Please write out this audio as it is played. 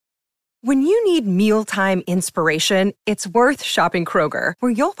When you need mealtime inspiration, it's worth shopping Kroger,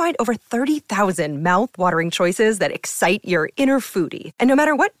 where you'll find over 30,000 mouth-watering choices that excite your inner foodie. And no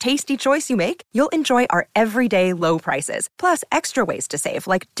matter what tasty choice you make, you'll enjoy our everyday low prices, plus extra ways to save,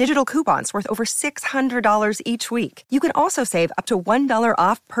 like digital coupons worth over $600 each week. You can also save up to $1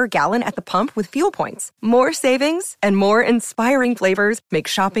 off per gallon at the pump with fuel points. More savings and more inspiring flavors make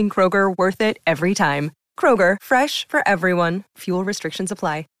shopping Kroger worth it every time. Kroger, fresh for everyone. Fuel restrictions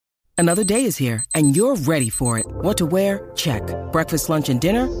apply. Another day is here, and you're ready for it. What to wear? Check. Breakfast, lunch, and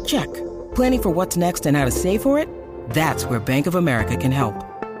dinner? Check. Planning for what's next and how to save for it? That's where Bank of America can help.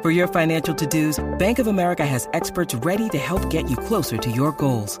 For your financial to-dos, Bank of America has experts ready to help get you closer to your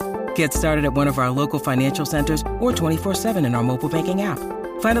goals. Get started at one of our local financial centers or 24/7 in our mobile banking app.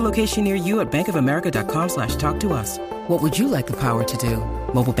 Find a location near you at bankofamerica.com/talktous. What would you like the power to do?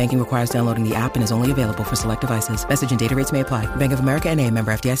 Mobile banking requires downloading the app and is only available for select devices. Message and data rates may apply. Bank of America N.A.,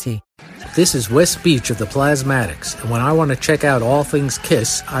 member FDIC. This is West Beach of the Plasmatics, and when I want to check out all things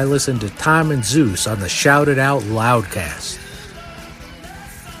Kiss, I listen to Tom and Zeus on the Shout It Out Loudcast.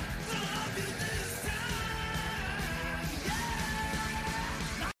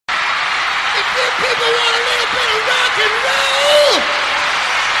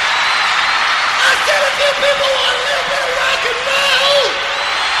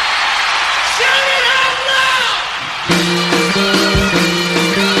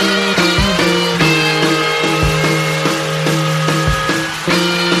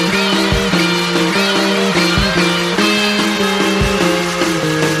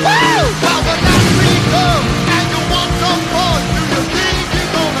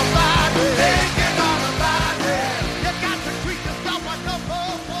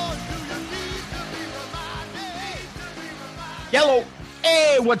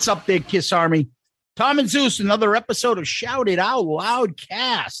 What's up there, Kiss Army? Tom and Zeus, another episode of Shout It Out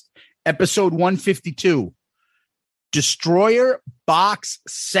Loudcast, episode 152, Destroyer box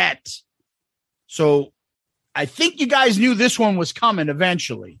set. So I think you guys knew this one was coming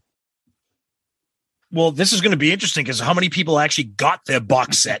eventually. Well, this is going to be interesting because how many people actually got their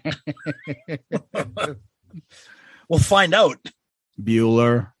box set? We'll find out.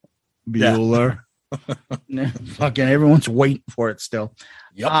 Bueller. Fucking everyone's waiting for it still.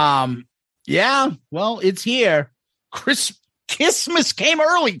 Yep. Yeah, well, it's here. Christmas came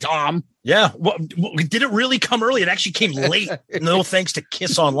early, Tom. Yeah. Well, did it really come early? It actually came late. No thanks to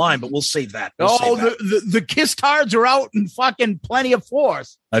Kiss Online, but we'll save that. The Kiss cards are out in fucking plenty of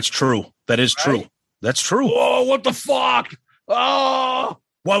force. That's true. That is Right? true. That's true. Oh, what the fuck? Oh,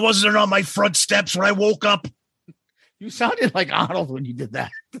 Why wasn't it on my front steps when I woke up? you sounded like Arnold when you did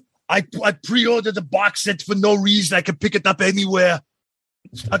that. I pre-ordered the box set for no reason. I could pick it up anywhere.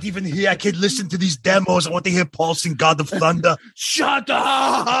 It's not even here. I can listen to these demos. I want to hear Paul sing God of Thunder. Shut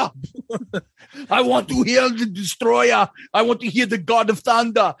up! I want to hear the Destroyer. I want to hear the God of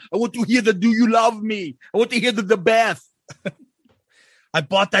Thunder. I want to hear the Do You Love Me? I want to hear the Beth. I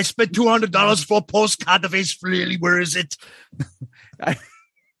spent $200 for a postcard of Ace Frehley. Where is it? I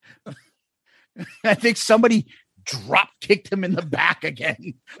think somebody drop kicked him in the back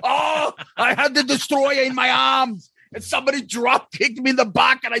again. Oh, I had the Destroyer in my arms. And somebody drop kicked me in the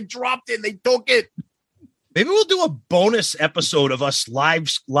back and I dropped it and they took it. Maybe we'll do a bonus episode of us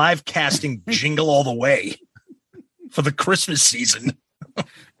live casting Jingle All the Way for the Christmas season.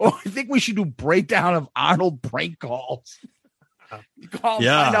 Oh, I think we should do breakdown of Arnold prank calls. Find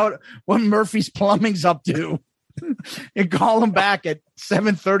out what Murphy's Plumbing's up to. And call him back at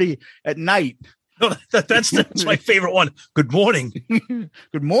 7:30 at night. No, that's my favorite one. Good morning.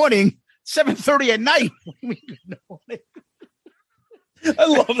 Good morning. 7:30 at night. I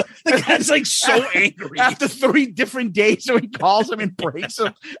love that. The guy's like so angry. After 3 different days, so he calls him and breaks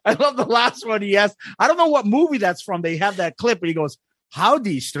him. I love the last one he asked. I don't know what movie that's from. They have that clip and he goes,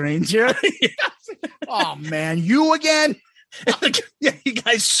 "Howdy, stranger." Oh, man. You again? Yeah, you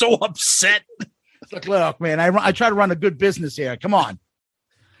guys so upset. It's like, look, man, I try to run a good business here. Come on.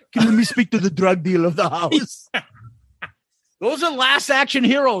 Can let me speak to the drug dealer of the house. Those are Last Action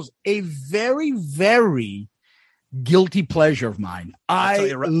Heroes, a very, very guilty pleasure of mine.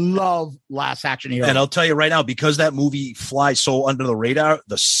 I love Last Action Heroes. And I'll tell you right now, because that movie flies so under the radar,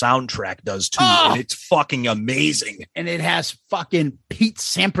 the soundtrack does too. Oh! And it's fucking amazing. And it has fucking Pete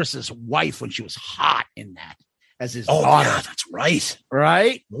Sampras's wife when she was hot in that as his daughter. Yeah, that's right.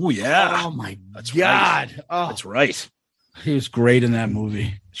 Right? Oh, yeah. Oh, my That's God. Right. Oh, That's right. he was great in that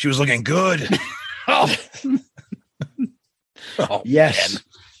movie. She was looking good. Oh, Oh, yes. man.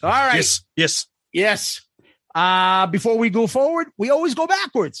 All right. Yes. Before we go forward, we always go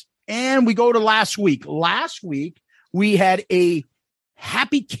backwards. And we go to last week. Last week, we had a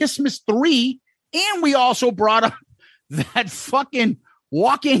Happy Kissmas 3. And we also brought up that fucking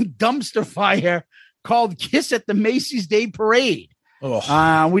walk-in dumpster fire called Kiss at the Macy's Day Parade.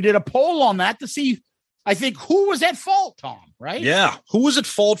 We did a poll on that to see, I think, who was at fault, Tom, right? Yeah. Who was at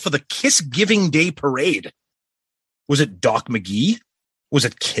fault for the Kiss Giving Day Parade? Was it Doc McGee? Was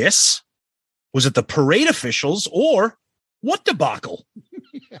it Kiss? Was it the parade officials? Or what debacle?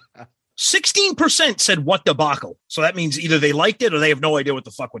 16% said what debacle. So that means either they liked it or they have no idea what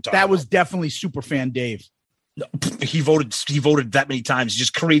the fuck we're talking about. That was definitely Superfan Dave. No, he voted that many times. He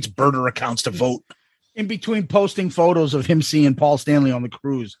just creates burner accounts to vote. In between posting photos of him seeing Paul Stanley on the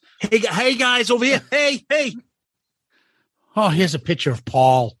cruise. Hey guys, over here. Hey. Oh, here's a picture of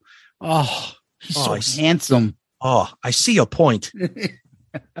Paul. Oh, he's so handsome. Oh, I see your point.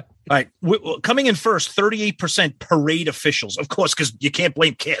 All right. Coming in first, 38% parade officials. Of course, because you can't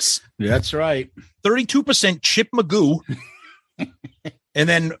blame Kiss. That's right. 32% Chip Magoo. And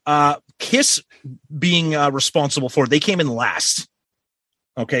then Kiss being responsible for it. They came in last.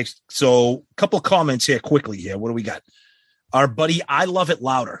 Okay, so a couple comments here quickly here. What do we got? Our buddy, I Love It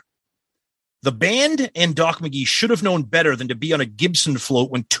Louder. The band and Doc McGee should have known better than to be on a Gibson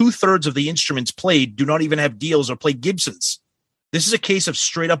float when 2/3 of the instruments played do not even have deals or play Gibsons. This is a case of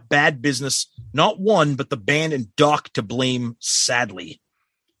straight up bad business. Not one, but the band and Doc to blame, sadly.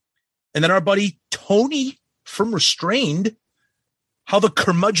 And then our buddy Tony from Restrained. How the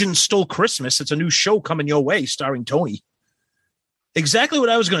Curmudgeon Stole Christmas. It's a new show coming your way starring Tony. Exactly what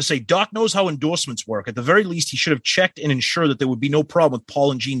I was going to say. Doc knows how endorsements work. At the very least, he should have checked and ensured that there would be no problem with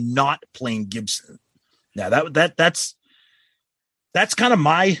Paul and Gene not playing Gibson. Now, that's kind of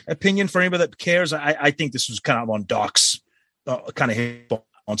my opinion for anybody that cares. I think this was kind of on Doc's kind of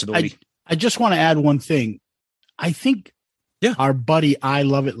responsibility. I just want to add one thing. I think our buddy I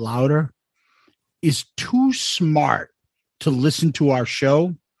Love It Louder is too smart to listen to our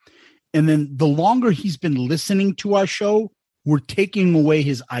show. And then the longer he's been listening to our show, we're taking away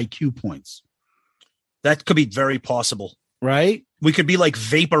his IQ points. That could be very possible. Right? We could be like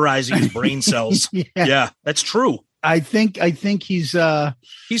vaporizing his brain cells. Yeah, that's true. I think he's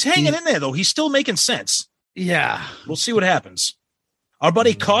hanging in there, though. He's still making sense. Yeah. We'll see what happens. Our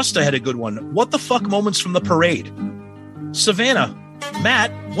buddy Costa had a good one. What the fuck moments from the parade? Savannah,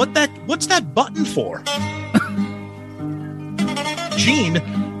 Matt, what's that button for? Gene,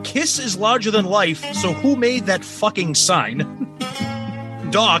 Kiss is larger than life, so who made that fucking sign?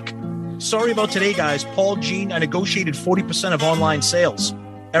 Doc, sorry about today, guys. Paul, Gene, I negotiated 40% of online sales.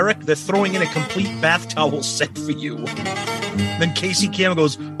 Eric, they're throwing in a complete bath towel set for you. Then Casey Campbell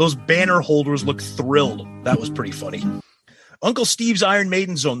goes, those banner holders look thrilled. That was pretty funny. Uncle Steve's Iron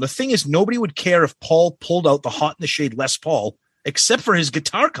Maiden Zone. The thing is, nobody would care if Paul pulled out the Hot in the Shade Les Paul, except for his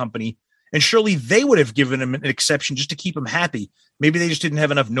guitar company. And surely they would have given him an exception just to keep him happy. Maybe they just didn't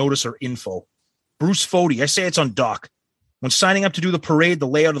have enough notice or info. Bruce Fody, I say it's on Doc. When signing up to do the parade, the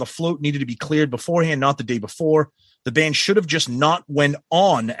layout of the float needed to be cleared beforehand, not the day before. The band should have just not went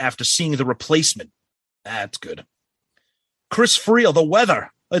on after seeing the replacement. That's good. Chris Friel, the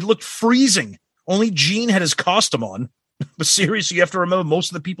weather. It looked freezing. Only Gene had his costume on. But seriously, you have to remember most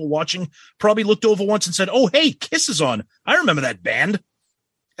of the people watching probably looked over once and said, oh, hey, Kiss is on. I remember that band.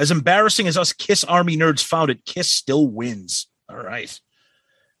 As embarrassing as us Kiss Army nerds found it, Kiss still wins. All right.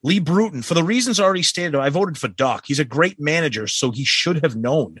 Lee Bruton, for the reasons already stated, I voted for Doc. He's a great manager, so he should have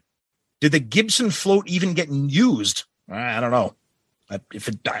known. Did the Gibson float even get used? I don't know. I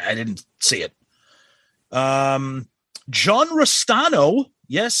didn't see it. John Rostano.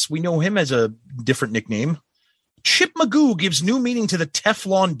 Yes, we know him as a different nickname. Chip Magoo gives new meaning to the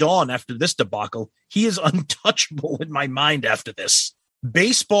Teflon Don after this debacle. He is untouchable in my mind after this.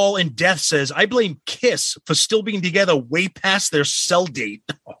 Baseball and Death says, I blame Kiss for still being together way past their sell date.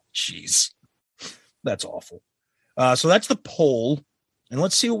 Oh, jeez. That's awful. So that's the poll. And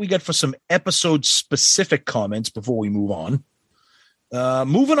let's see what we got for some episode-specific comments before we move on.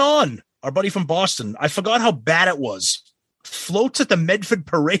 Moving on. Our buddy from Boston. I forgot how bad it was. Floats at the Medford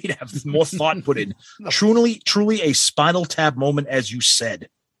Parade have more thought put in. Truly a Spinal Tap moment, as you said.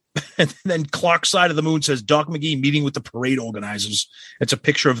 And then Clark Side of the Moon says, Doc McGee meeting with the parade organizers. It's a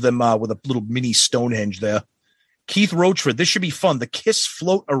picture of them with a little mini Stonehenge there. Keith Roachford, this should be fun. The Kiss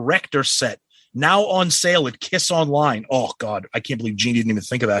Float Erector set, now on sale at Kiss Online. Oh, God, I can't believe Gene didn't even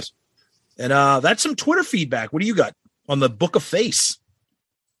think of that. And that's some Twitter feedback. What do you got on the Book of Face?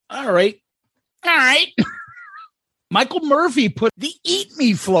 All right. Michael Murphy put the Eat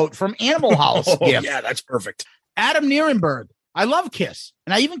Me float from Animal House. Yeah, that's perfect. Adam Nierenberg. I love Kiss,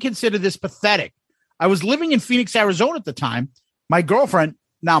 and I even consider this pathetic. I was living in Phoenix, Arizona at the time. My girlfriend,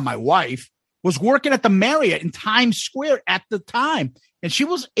 now my wife, was working at the Marriott in Times Square at the time. and she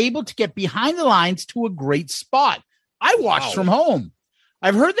was able to get behind the lines to a great spot. I watched from home.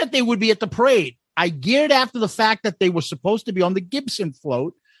 I've heard that they would be at the parade. I geared after the fact that they were supposed to be on the Gibson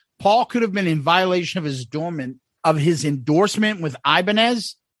float. Paul could have been in violation of his endorsement with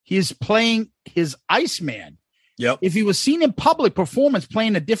Ibanez. He is playing his Iceman. Yep. If he was seen in public performance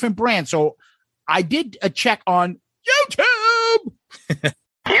playing a different brand. So I did a check on YouTube.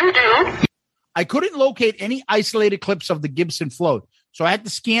 I couldn't locate any isolated clips of the Gibson float, so I had to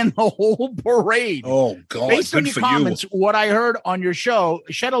scan the whole parade. Oh, God. Based on your comments, what I heard on your show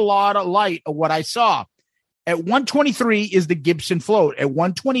shed a lot of light of what I saw. At 123 is the Gibson float. At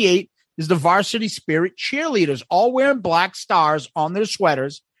 128 is the Varsity Spirit cheerleaders, all wearing black stars on their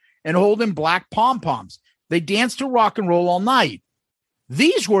sweaters and holding black pom-poms. They danced to rock and roll all night.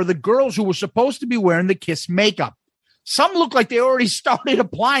 These were the girls who were supposed to be wearing the Kiss makeup. Some look like they already started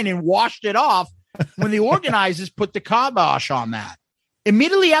applying and washed it off when the organizers put the kibosh on that.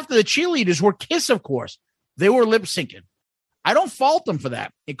 Immediately after the cheerleaders were Kiss, of course. They were lip syncing. I don't fault them for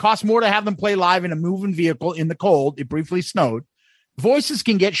that. It costs more to have them play live in a moving vehicle in the cold. It briefly snowed. Voices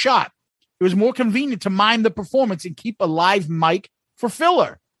can get shot. It was more convenient to mime the performance and keep a live mic for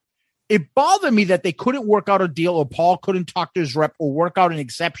filler. It bothered me that they couldn't work out a deal, or Paul couldn't talk to his rep or work out an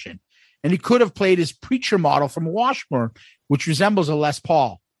exception. And he could have played his preacher model from Washburn, which resembles a Les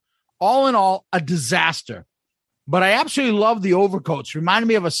Paul. All in all, a disaster. But I absolutely love the overcoats. Reminded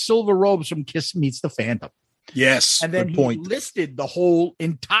me of a Silver Robes from Kiss Meets the Phantom. Yes, and then good point. He listed the whole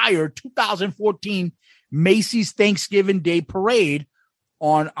entire 2014 Macy's Thanksgiving Day Parade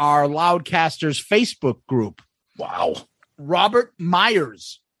on our Loudcasters Facebook group. Wow. Robert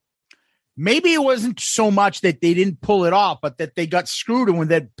Myers. Maybe it wasn't so much that they didn't pull it off, but that they got screwed and were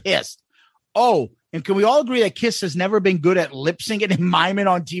then pissed. Oh, and can we all agree that Kiss has never been good at lip syncing and miming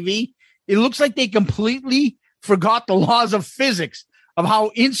on TV? It looks like they completely forgot the laws of physics of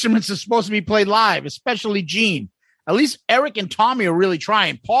how instruments are supposed to be played live, especially Gene. At least Eric and Tommy are really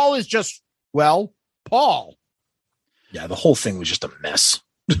trying. Paul is just, well, Paul. Yeah, the whole thing was just a mess.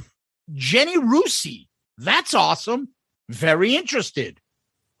 Jenny Rusi. That's awesome. Very interested.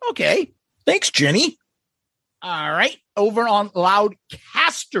 Okay. Thanks, Jenny. All right. Over on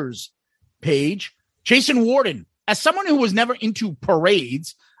Loudcasters page, Jason Warden. As someone who was never into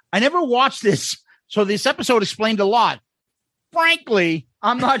parades, I never watched this, so this episode explained a lot. Frankly,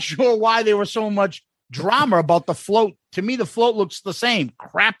 I'm not sure why there was so much drama about the float. To me, the float looks the same.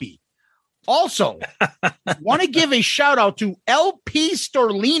 Crappy. Also, want to give a shout out to LP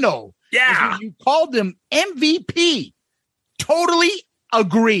Sterlino. Yeah. You called him MVP. Totally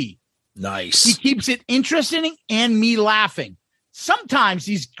agree. Nice. He keeps it interesting and me laughing. Sometimes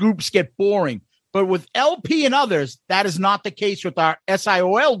these groups get boring, but with LP and others, that is not the case with our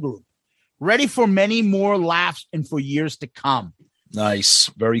SIOL group. Ready for many more laughs and for years to come. Nice.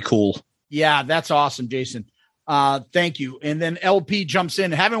 Very cool. Yeah, that's awesome, Jason. Thank you. And then LP jumps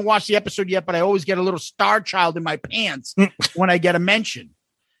in. I haven't watched the episode yet, but I always get a little star child in my pants when I get a mention.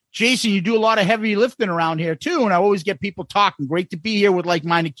 Jason, you do a lot of heavy lifting around here too, and I always get people talking. Great to be here with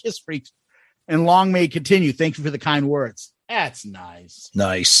like-minded Kiss freaks, and long may it continue. Thank you for the kind words. That's nice.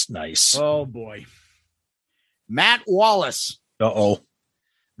 Nice. Oh, boy. Matt Wallace. Uh-oh.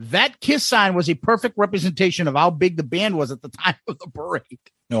 That Kiss sign was a perfect representation of how big the band was at the time of the parade.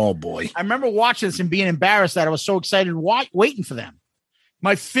 Oh, boy. I remember watching this and being embarrassed that I was so excited waiting for them.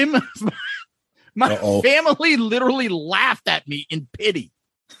 My family literally laughed at me in pity.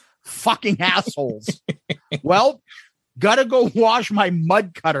 Fucking assholes. Well, gotta go wash my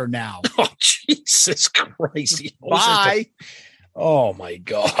mud cutter now. Oh, Jesus Christ. Bye. Oh, my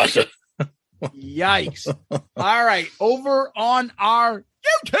God. Yikes. All right. Over on our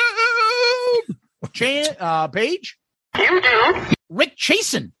YouTube page. Rick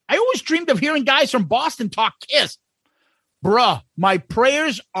Chasen. I always dreamed of hearing guys from Boston talk Kiss. Bruh, my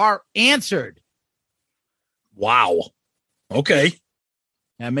prayers are answered. Wow. Okay.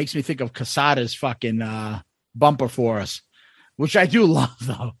 That makes me think of Casada's fucking bumper for us, which I do love,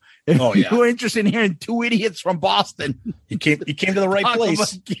 though. If you're interested in hearing two idiots from Boston, you came to the right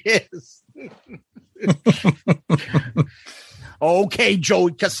place. Kiss. Okay,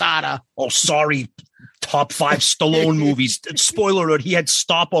 Joey Casada. Oh, sorry. Top 5 Stallone movies. Spoiler alert, he had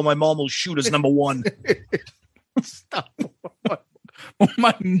Stop or My Mom Will Shoot as number 1. Stop.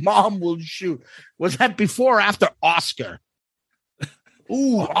 My Mom Will Shoot. Was that before or after Oscar?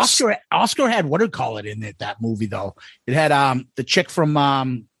 Ooh, Oscar had what do you call it in it, that movie, though? It had the chick from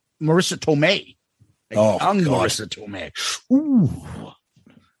Marissa Tomei. Marissa Tomei. Ooh.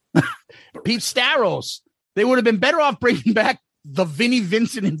 Pete Staros. They would have been better off bringing back the Vinnie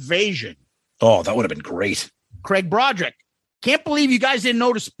Vincent Invasion. Oh, that would have been great. Craig Broderick. Can't believe you guys didn't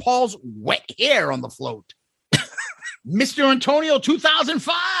notice Paul's wet hair on the float. Mr. Antonio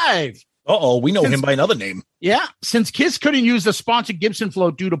 2005. Uh-oh, we know him by another name. Yeah, since Kiss couldn't use the sponsored Gibson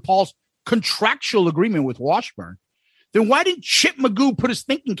float due to Paul's contractual agreement with Washburn, then why didn't Chip Magoo put his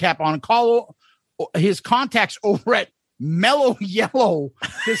thinking cap on and call his contacts over at Mellow Yellow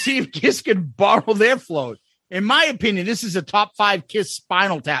to see if Kiss could borrow their float? In my opinion, this is a top 5 Kiss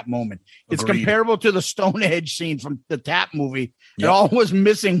Spinal Tap moment. It's Agreed. comparable to the Stonehenge scene from the Tap movie. Yep. And all was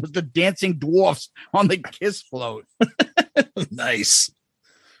missing was the dancing dwarfs on the Kiss float. Nice.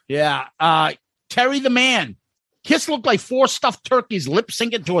 Yeah. Terry the Man. Kiss looked like 4 stuffed turkeys lip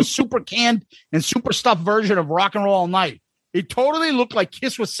syncing to a super canned and super stuffed version of Rock and Roll All Night. It totally looked like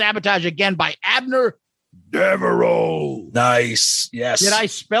Kiss was sabotaged again by Abner Devereaux. Nice. Yes. Did I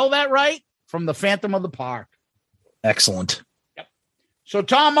spell that right? From the Phantom of the Park. Excellent. So,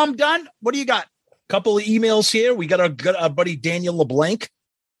 Tom, I'm done. What do you got? Couple of emails here. We got our buddy Daniel LeBlanc.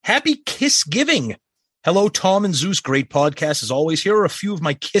 Happy Kiss Giving. Hello, Tom and Zeus. Great podcast as always. Here are a few of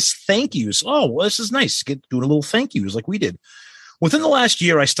my Kiss thank yous. Oh, well, this is nice. Doing a little thank yous like we did. Within the last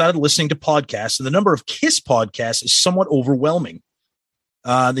year, I started listening to podcasts, and the number of Kiss podcasts is somewhat overwhelming.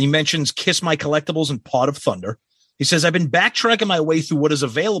 He mentions Kiss My Collectibles and Pod of Thunder. He says, I've been backtracking my way through what is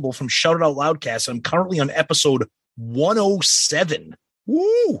available from Shout It Out Loudcast. I'm currently on episode 107.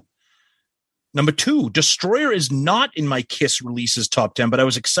 Woo! Number 2, Destroyer is not in my Kiss releases top 10, but I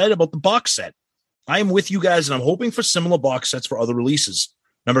was excited about the box set. I am with you guys, and I'm hoping for similar box sets for other releases.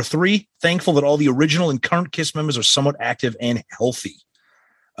 Number 3, thankful that all the original and current Kiss members are somewhat active and healthy.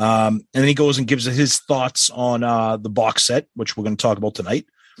 And then he goes and gives his thoughts on the box set, which we're going to talk about tonight.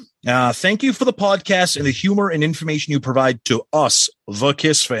 Thank you for the podcast and the humor and information you provide to us, the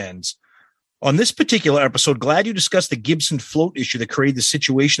Kiss fans. On this particular episode, glad you discussed the Gibson float issue that created the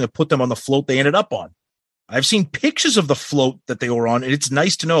situation that put them on the float they ended up on. I've seen pictures of the float that they were on, and it's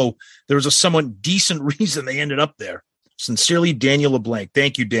nice to know there was a somewhat decent reason they ended up there. Sincerely, Daniel LeBlanc.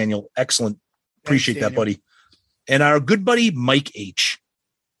 Thank you, Daniel. Excellent. Appreciate that, buddy. And our good buddy, Mike H.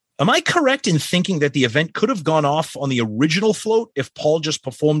 Am I correct in thinking that the event could have gone off on the original float if Paul just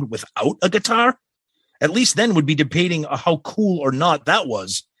performed without a guitar? At least then would be debating how cool or not that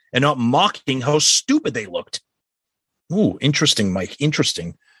was and not mocking how stupid they looked. Ooh, interesting, Mike.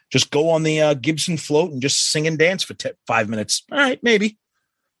 Interesting. Just go on the Gibson float and just sing and dance for 5 minutes. All right, maybe.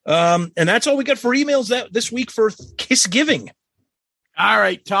 And that's all we got for emails this week for Kiss Giving. All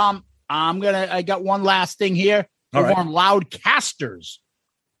right, Tom. I got one last thing here. All right. On Loudcasters.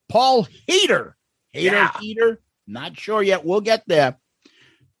 Paul Heater. Heater. Not sure yet. We'll get there.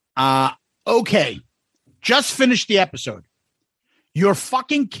 Okay. Just finished the episode. You're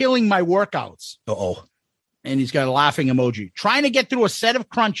fucking killing my workouts. Uh-oh. And he's got a laughing emoji. Trying to get through a set of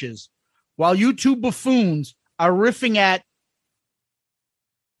crunches while you two buffoons are riffing at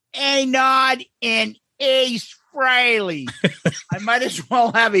A Nod and Ace Frehley. I might as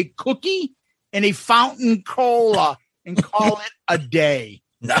well have a cookie and a fountain cola and call it a day.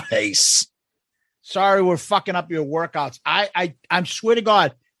 Nice. Sorry, we're fucking up your workouts. I swear to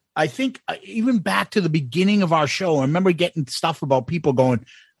God, I think even back to the beginning of our show, I remember getting stuff about people going,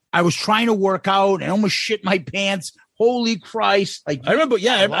 I was trying to work out and almost shit my pants. Holy Christ. Like, I remember,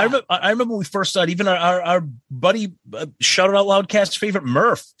 yeah, I remember when we first started, even our buddy, Shout It Out Loudcast favorite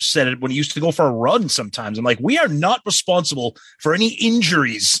Murph said it when he used to go for a run sometimes. I'm like, we are not responsible for any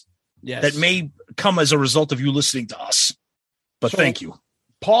injuries that may come as a result of you listening to us. But thank you.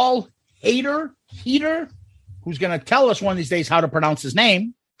 Paul Heater, who's going to tell us one of these days how to pronounce his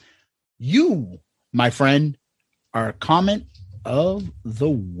name. You, my friend, are a comment of the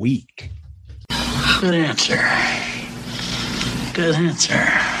week. Good answer. Good answer.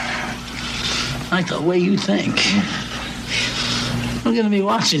 I like the way you think. I'm going to be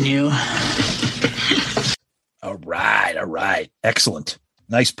watching you. All right. Excellent.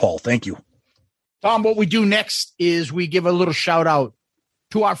 Nice, Paul. Thank you. Tom, what we do next is we give a little shout out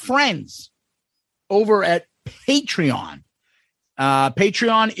to our friends over at Patreon.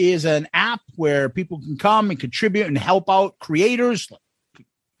 Patreon is an app where people can come and contribute and help out creators.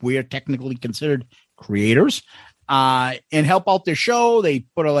 We are technically considered creators and help out their show. They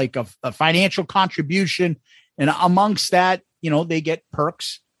put a financial contribution, and amongst that, they get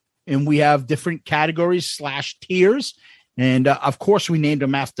perks, and we have different categories / tiers. And of course, we named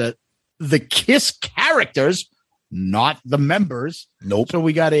them after the Kiss characters, not the members. Nope. So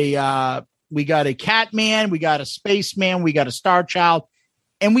we got a Catman, we got a Spaceman, we got a Star Child,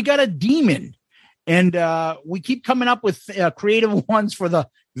 and we got a Demon. And we keep coming up with creative ones for the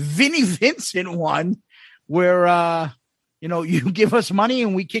Vinnie Vincent one, where you give us money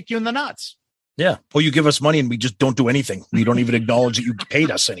and we kick you in the nuts. Yeah. Or you give us money and we just don't do anything. We don't even acknowledge that you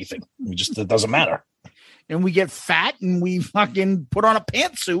paid us anything. It doesn't matter. And we get fat and we fucking put on a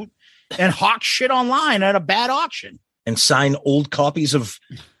pantsuit and hawk shit online at a bad auction. And sign old copies of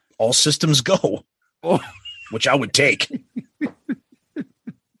All Systems Go, which I would take.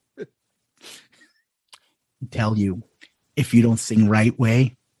 Tell you, if you don't sing right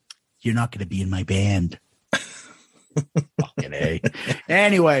way, you're not going to be in my band. Fucking A.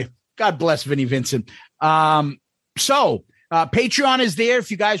 Anyway, God bless Vinnie Vincent. So Patreon is there.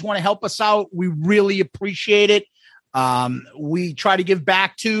 If you guys want to help us out, we really appreciate it. We try to give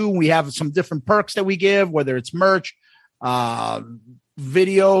back to, we have some different perks that we give, whether it's merch,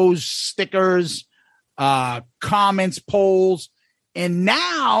 videos, stickers, comments, polls. And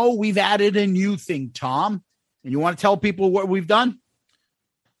now we've added a new thing, Tom. And you want to tell people what we've done?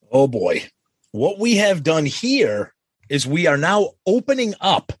 Oh boy. What we have done here is we are now opening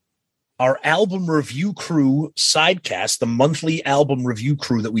up our album review crew sidecast, the monthly album review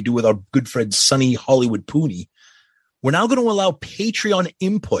crew that we do with our good friend Sonny Hollywood Pooney. We're now going to allow Patreon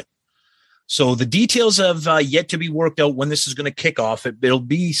input. So the details have yet to be worked out when this is going to kick off. It'll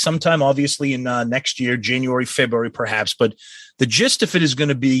be sometime, obviously, in next year, January, February, perhaps. But the gist of it is going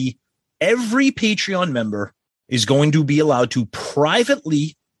to be every Patreon member is going to be allowed to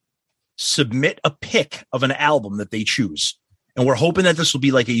privately submit a pick of an album that they choose. And we're hoping that this will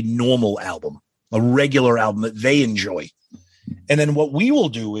be like a normal album, a regular album that they enjoy. And then what we will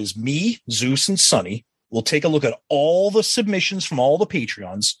do is me, Zeus, and Sonny will take a look at all the submissions from all the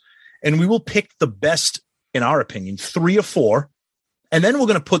Patreons, and we will pick the best, in our opinion, 3 or 4. And then we're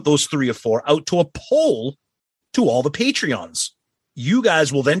going to put those 3 or 4 out to a poll to all the Patreons. You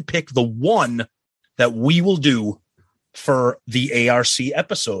guys will then pick the one that we will do for the ARC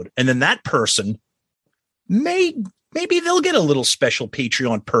episode. And then that person maybe they'll get a little special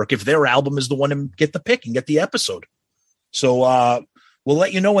Patreon perk if their album is the one to get the pick and get the episode. So we'll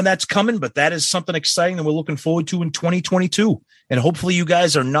let you know when that's coming, but that is something exciting that we're looking forward to in 2022. And hopefully you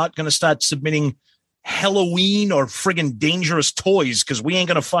guys are not going to start submitting Halloween or friggin' dangerous toys, because we ain't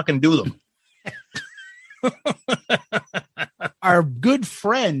going to fucking do them. Our good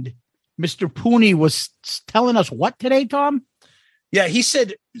friend, Mr. Pooney, was telling us what today, Tom? Yeah, he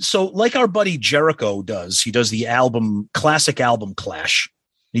said, so like our buddy Jericho does, he does the classic album Clash.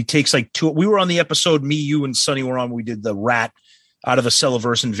 He takes like 2, we were on the episode, me, you, and Sonny were on, we did the Rat Out of a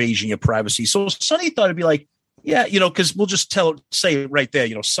Cellarverse Invasion Your Privacy. So Sonny thought it'd be like, yeah, because we'll just say it right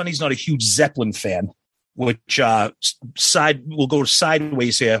there, Sonny's not a huge Zeppelin fan, which we'll go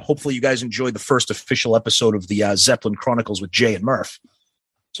sideways here. Hopefully you guys enjoyed the first official episode of the Zeppelin Chronicles with Jay and Murph.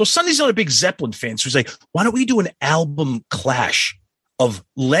 So Sonny's not a big Zeppelin fan. So he's like, why don't we do an album clash of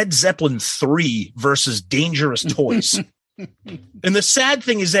Led Zeppelin 3 versus Dangerous Toys? And the sad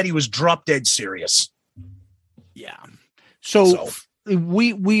thing is that he was drop dead serious. Yeah. So.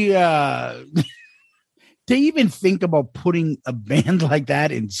 we to even think about putting a band like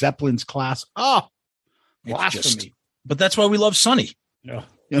that in Zeppelin's class. Oh, blasphemy. But that's why we love Sonny. Yeah.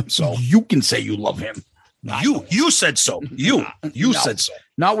 So you can say you love him. You said so. You said so.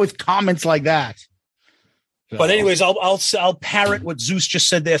 Not with comments like that. So. But anyways, I'll parrot what Zeus just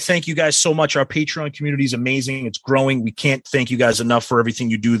said there. Thank you guys so much. Our Patreon community is amazing. It's growing. We can't thank you guys enough for everything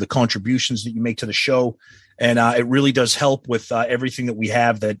you do, the contributions that you make to the show. And it really does help with everything that we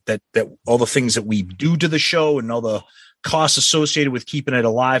have, that all the things that we do to the show and all the costs associated with keeping it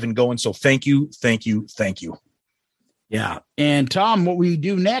alive and going. So thank you. Thank you. Thank you. Yeah. And Tom, what we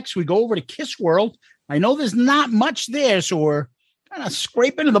do next, we go over to Kiss World. I know there's not much there, so we're kind of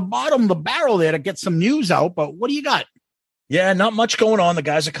scraping to the bottom of the barrel there to get some news out. But what do you got? Yeah, not much going on. The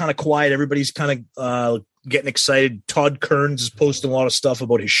guys are kind of quiet. Everybody's kind of getting excited. Todd Kearns is posting a lot of stuff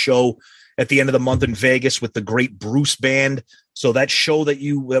about his show at the end of the month in Vegas with the great Bruce Band. So that show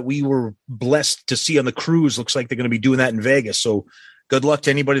that we were blessed to see on the cruise looks like they're going to be doing that in Vegas. So good luck to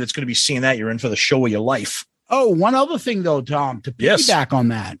anybody that's going to be seeing that. You're in for the show of your life. Oh, one other thing though, Tom, to piggyback on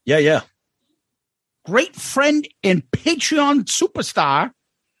that. Yeah. Great friend and Patreon superstar,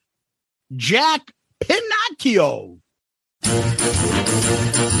 Jack Pinocchio.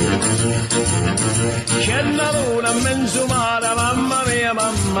 C'è la luna menzumata, mamma mia,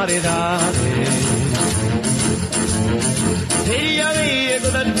 mamma di dare. Figlia mia,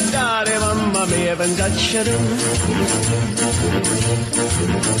 cosa dare, mamma mia, pensacciare.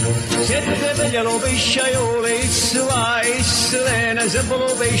 Siete vegliano pesciaiole, isla, islena, se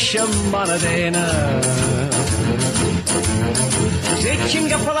volo pesce a manatena. Se ci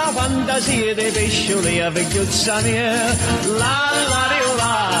ingappa la fantasia dei pescioli a vecchiuzzania, la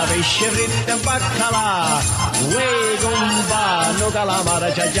riola, pesce fritto e baccalà, Way gumba no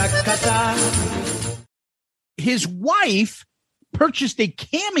calamara jajakata. His wife purchased a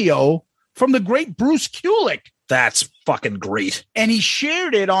cameo from the great Bruce Kulick, That's fucking great. and he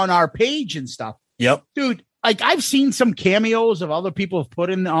shared it on our page and stuff. Yep. Dude, like I've seen some cameos of other people have put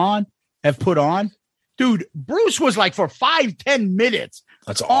on. Dude, Bruce was like for 5-10 minutes.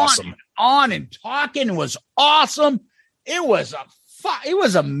 That's awesome. On and talking was awesome. It was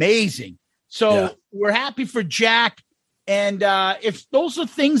amazing. So Yeah. we're happy for Jack. And if those are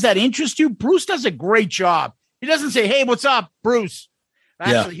things that interest you, Bruce does a great job. He doesn't say, "Hey, what's up, Bruce?"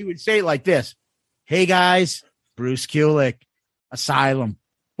 Actually, he would say it like this: "Hey guys, Bruce Kulick, Asylum.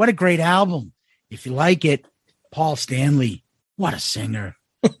 What a great album. If you like it, Paul Stanley. What a singer."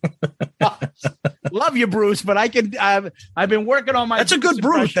 Love you, Bruce, but I've been working on my. That's a good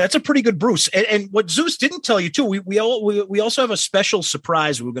Bruce. That's a pretty good Bruce. And what Zeus didn't tell you too, we also have a special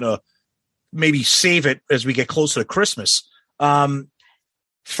surprise. We're gonna maybe save it as we get closer to Christmas.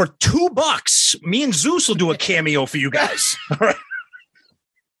 For $2, me and Zeus will do a cameo for you guys. All right.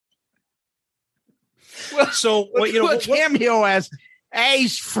 Well, so what cameo as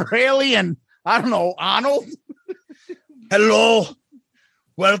Ace Frehley and I don't know Arnold. Hello.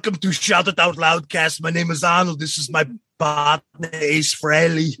 Welcome to Shout It Out Loudcast. My name is Arnold. This is my partner, Ace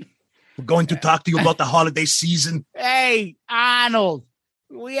Frehley. We're going to talk to you about the holiday season. Hey, Arnold,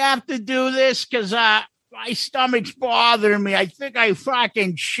 we have to do this because my stomach's bothering me. I think I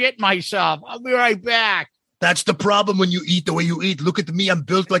fucking shit myself. I'll be right back. That's the problem when you eat the way you eat. Look at me. I'm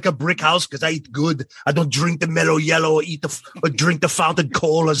built like a brick house because I eat good. I don't drink the mellow yellow or drink the fountain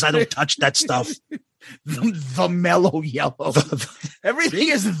colas. I don't touch that stuff. The mellow yellow. Everything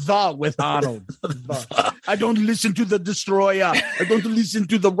is the with Arnold. I don't listen to the Destroyer. I don't listen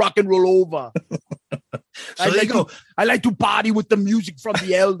to the Rock and Roll Over. I like to party with the music from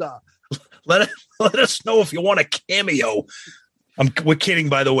the Elder. Let us know if you want a cameo. We're kidding,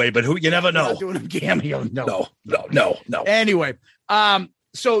 by the way, but you never know. I'm not doing a cameo. No. Anyway,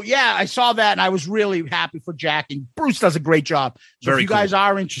 so yeah, I saw that and I was really happy for Jack, and Bruce does a great job. So if you guys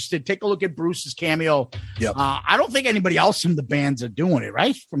are interested, take a look at Bruce's cameo. Yep. I don't think anybody else in the bands are doing it,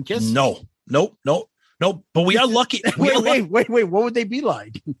 right? From Kiss? No. But we are lucky. Wait. What would they be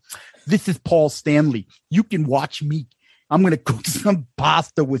like? This is Paul Stanley. You can watch me. I'm going to cook some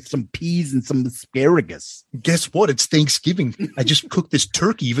pasta with some peas and some asparagus. Guess what? It's Thanksgiving. I just cooked this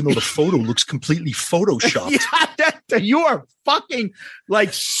turkey, even though the photo looks completely photoshopped. Yeah, you are fucking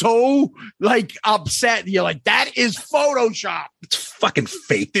so upset. You're like, that is Photoshop. It's fucking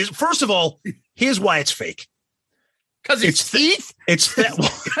fake. First of all, here's why it's fake. Because his teeth?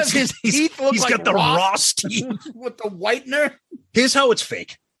 Because his teeth look he's like got the Ross teeth. With the whitener? Here's how it's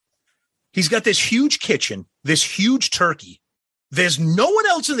fake. He's got this huge kitchen, this huge turkey. There's no one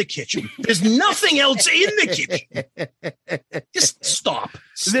else in the kitchen. There's nothing else in the kitchen. Just stop.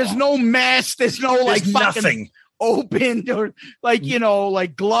 There's no mess. There's no nothing opened or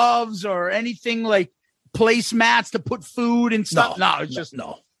like gloves or anything like placemats to put food and stuff.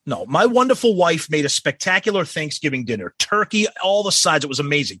 No. My wonderful wife made a spectacular Thanksgiving dinner. Turkey, all the sides. It was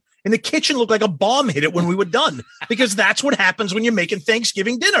amazing. And the kitchen looked like a bomb hit it when we were done, because that's what happens when you're making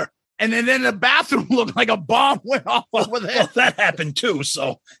Thanksgiving dinner. And then the bathroom looked like a bomb went off over there. Well, that happened too.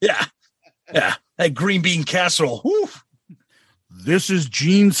 So yeah. That green bean casserole. Whew. This is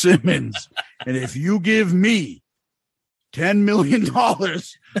Gene Simmons. And if you give me $10 million,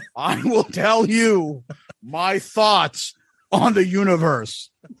 I will tell you my thoughts on the universe.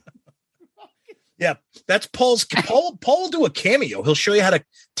 Yeah, that's Paul's. Paul will do a cameo. He'll show you how to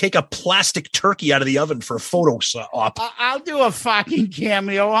take a plastic turkey out of the oven for a photo op. I'll do a fucking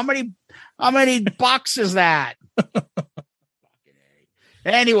cameo. How many bucks is that?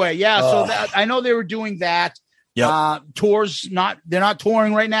 Anyway, yeah. So I know they were doing that. Yeah. Tours they're not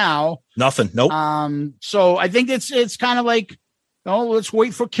touring right now. Nothing. Nope. So I think it's kind of like, let's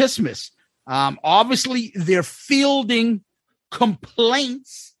wait for Christmas. Obviously they're fielding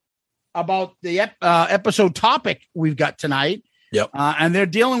complaints about the episode topic we've got tonight. Yep. And they're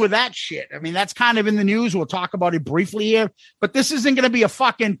dealing with that shit. I mean, that's kind of in the news. We'll talk about it briefly here, but this isn't going to be a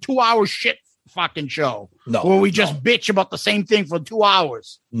fucking 2-hour shit fucking show. No. Where we just bitch about the same thing for 2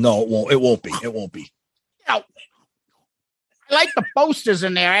 hours. No, it won't be. It won't be. I like the posters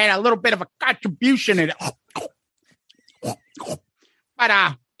in there. I had a little bit of a contribution in it. But,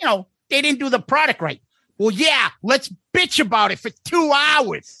 they didn't do the product right. Well, yeah, let's bitch about it for 2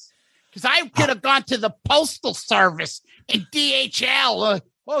 hours. Because I could have gone to the Postal Service and DHL.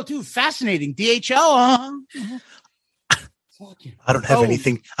 Dude, fascinating. DHL, I don't have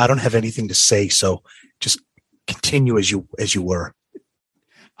anything. I don't have anything to say. So just continue as you were.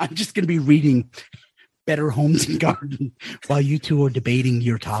 I'm just going to be reading Better Homes and Garden while you two are debating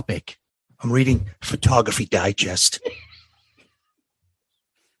your topic. I'm reading Photography Digest.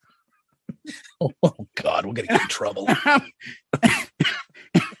 Oh, God, we're going to get in trouble.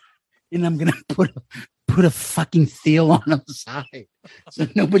 And I'm going to put a fucking seal on the side so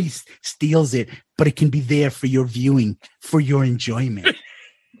nobody steals it, but it can be there for your viewing, for your enjoyment.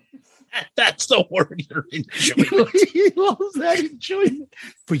 That's the word, you're enjoying. He loves that enjoyment.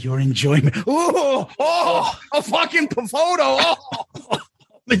 For your enjoyment. Oh, a fucking photo. Oh.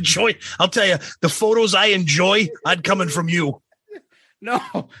 Enjoy. I'll tell you, the photos I enjoy, I'd coming from you.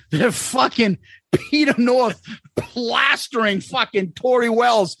 No, they're fucking Peter North plastering fucking Tori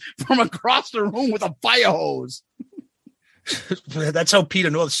Wells from across the room with a fire hose. That's how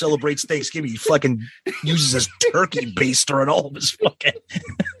Peter North celebrates Thanksgiving. He fucking uses his turkey baster and all of his fucking.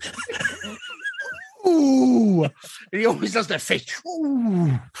 Ooh. And he always does that face.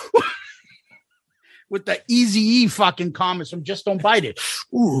 Ooh. With the Eazy-E fucking comments from Just Don't Bite It.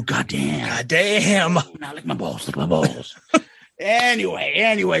 Ooh, goddamn. Goddamn. Now lick my balls, lick my balls.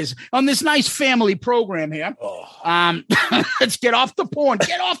 Anyways, on this nice family program here, let's get off the porn.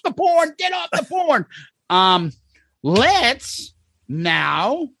 Get off the porn. Let's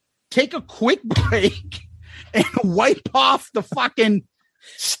now take a quick break and wipe off the fucking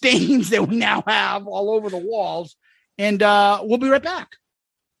stains that we now have all over the walls. And we'll be right back.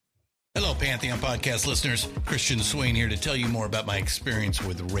 Hello, Pantheon Podcast listeners. Christian Swain here to tell you more about my experience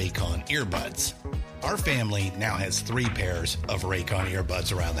with Raycon earbuds. Our family now has 3 pairs of Raycon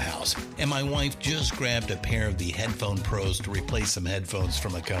earbuds around the house, and my wife just grabbed a pair of the Headphone Pros to replace some headphones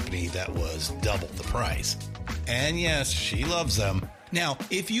from a company that was double the price. And yes, she loves them. Now,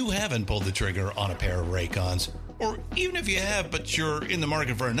 if you haven't pulled the trigger on a pair of Raycons, or even if you have, but you're in the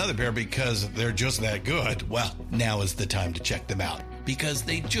market for another pair because they're just that good, well, now is the time to check them out, because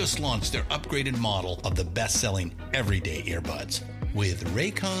they just launched their upgraded model of the best-selling everyday earbuds. With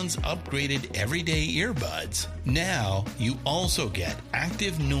Raycon's upgraded everyday earbuds, now you also get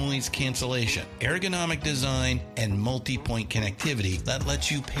active noise cancellation, ergonomic design, and multi-point connectivity that lets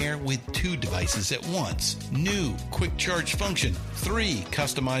you pair with 2 devices at once. New quick charge function, 3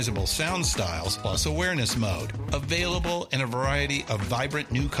 customizable sound styles, plus awareness mode. Available in a variety of vibrant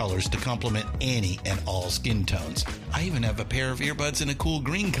new colors to complement any and all skin tones. I even have a pair of earbuds in a cool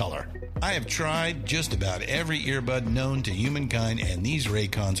green color. I have tried just about every earbud known to humankind, and these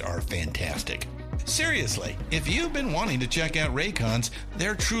Raycons are fantastic. Seriously, if you've been wanting to check out Raycons,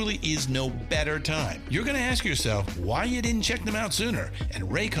 there truly is no better time. You're going to ask yourself why you didn't check them out sooner, and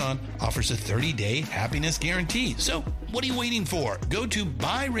Raycon offers a 30-day happiness guarantee. So what are you waiting for? Go to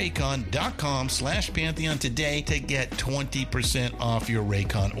buyraycon.com/Pantheon today to get 20% off your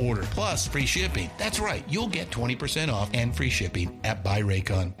Raycon order, plus free shipping. That's right, you'll get 20% off and free shipping at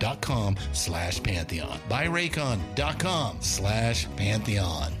buyraycon.com/Pantheon.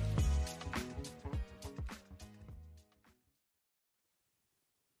 buyraycon.com/Pantheon.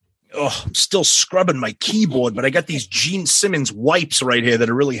 Oh, I'm still scrubbing my keyboard, but I got these Gene Simmons wipes right here that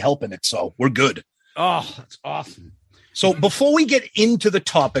are really helping it. So we're good. Oh, that's awesome. So before we get into the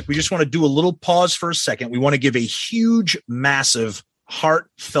topic, we just want to do a little pause for a second. We want to give a huge, massive,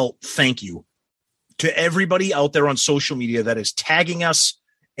 heartfelt thank you to everybody out there on social media that is tagging us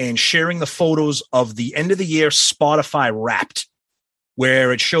and sharing the photos of the end of the year Spotify Wrapped,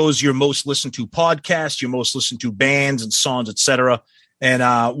 where it shows your most listened to podcasts, your most listened to bands and songs, etc. And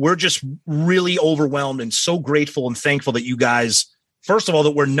we're just really overwhelmed and so grateful and thankful that you guys, first of all,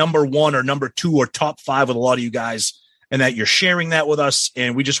 that we're number 1 or number 2 or top 5 with a lot of you guys, and that you're sharing that with us.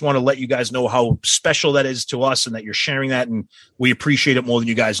 And we just want to let you guys know how special that is to us and that you're sharing that. And we appreciate it more than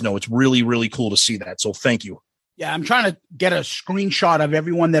you guys know. It's really, really cool to see that. So thank you. Yeah, I'm trying to get a screenshot of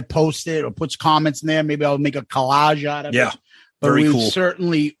everyone that posted or puts comments in there. Maybe I'll make a collage out of it. But very we cool.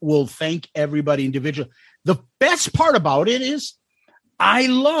 Certainly will thank everybody individually. The best part about it is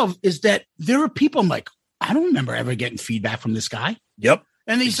that there are people I'm like, I don't remember ever getting feedback from this guy. Yep.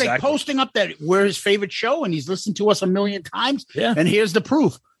 And he's like posting up that we're his favorite show and he's listened to us a million times. Yeah. And here's the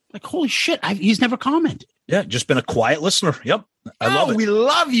proof. Like, holy shit, he's never commented. Yeah. Just been a quiet listener. Yep. I love it. We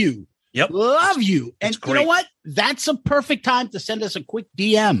love you. Yep. Love you. And you know what? That's a perfect time to send us a quick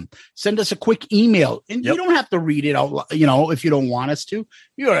DM. Send us a quick email. And you don't have to read it out, if you don't want us to.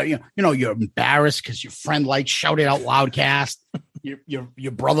 You're embarrassed because your friend likes Shout It Out Loudcast.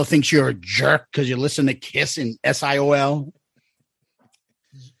 Your brother thinks you're a jerk because you listen to Kiss and SIOL.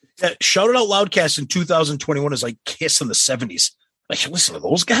 Shout It Out Loudcast in 2021 is like Kiss in the 70s. Like, listen to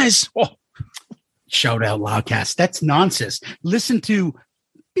those guys. Oh. Shout Out Loudcast. That's nonsense. Listen to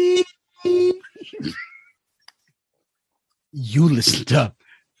beep. You listen to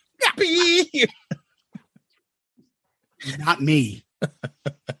beep. Not me.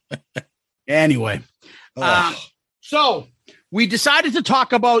 Anyway. So we decided to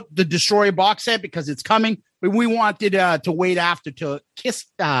talk about the Destroyer box set because it's coming, but we wanted to wait after to Kiss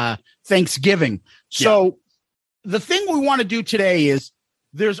Thanksgiving. So the thing we want to do today is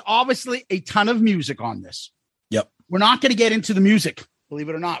there's obviously a ton of music on this. Yep. We're not going to get into the music, believe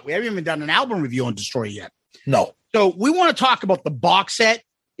it or not. We haven't even done an album review on Destroyer yet. No. So we want to talk about the box set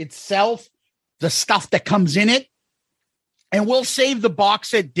itself, the stuff that comes in it, and we'll save the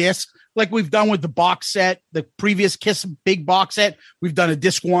box set disc like we've done with the box set, the previous Kiss big box set. We've done a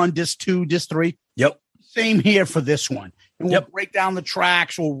disc 1, disc 2, disc 3. Yep. Same here for this one. And we'll break down the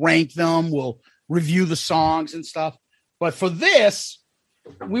tracks. We'll rank them. We'll review the songs and stuff. But for this,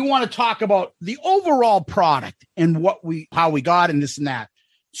 we want to talk about the overall product and how we got and this and that.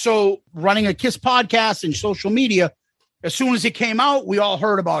 So running a Kiss podcast and social media, as soon as it came out, we all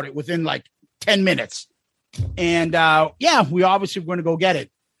heard about it within like 10 minutes. And we obviously were going to go get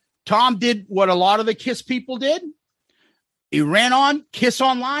it. Tom did what a lot of the Kiss people did. He ran on Kiss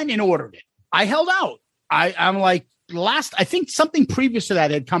Online and ordered it. I held out. I'm like, I think something previous to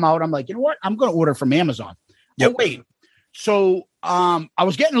that had come out. I'm like, you know what? I'm going to order from Amazon. Yep. Oh, wait. So I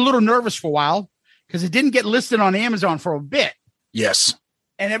was getting a little nervous for a while because it didn't get listed on Amazon for a bit. Yes.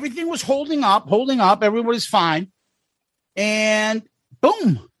 And everything was holding up. Everybody's fine. And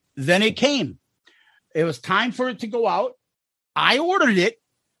boom, then it came. It was time for it to go out. I ordered it.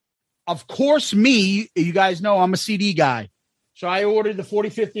 Of course, you guys know I'm a CD guy. So I ordered the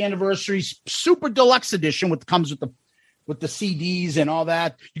 45th anniversary super deluxe edition, which comes with the CDs and all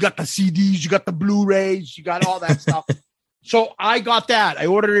that. You got the CDs, you got the Blu-rays, you got all that stuff. So I got that. I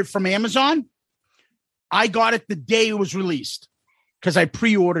ordered it from Amazon. I got it the day it was released because I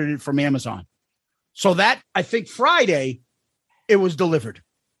pre-ordered it from Amazon. So that, I think Friday, it was delivered.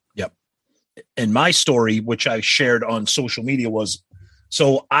 Yep. And my story, which I shared on social media, was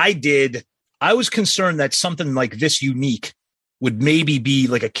I was concerned that something like this unique would maybe be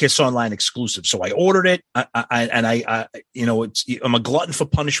like a Kiss Online exclusive. So I ordered it. I'm a glutton for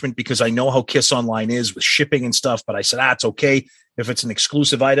punishment because I know how Kiss Online is with shipping and stuff, but I said, it's okay. If it's an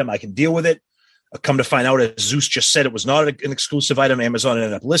exclusive item, I can deal with it. I come to find out, as Zeus just said, it was not an exclusive item. Amazon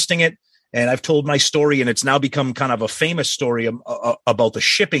ended up listing it. And I've told my story, and it's now become kind of a famous story about the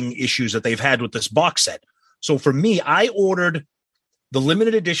shipping issues that they've had with this box set. So for me, I ordered the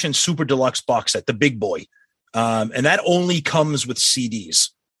limited edition super deluxe box set, the big boy. And that only comes with CDs.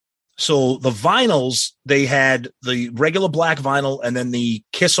 So the vinyls, they had the regular black vinyl and then the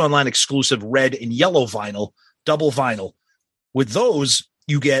Kiss Online exclusive red and yellow vinyl, double vinyl. With those,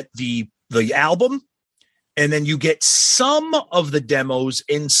 you get the album, and then you get some of the demos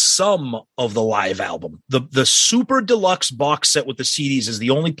in some of the live album. The super deluxe box set with the CDs is the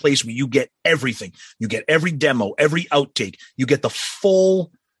only place where you get everything. You get every demo, every outtake. You get the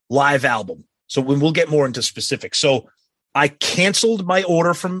full live album. So we'll get more into specifics. So I canceled my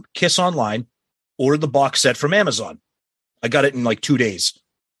order from Kiss Online, ordered the box set from Amazon. I got it in like 2 days.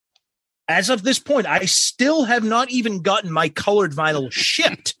 As of this point, I still have not even gotten my colored vinyl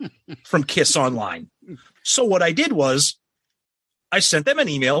shipped from Kiss Online. So what I did was I sent them an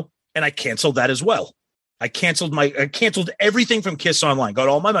email and I canceled that as well. I canceled everything from Kiss Online, got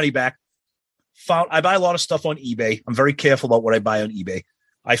all my money back. I buy a lot of stuff on eBay. I'm very careful about what I buy on eBay.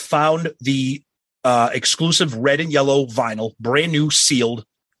 I found the exclusive red and yellow vinyl, brand new, sealed,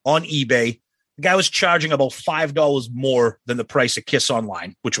 on eBay. The guy was charging about $5 more than the price of Kiss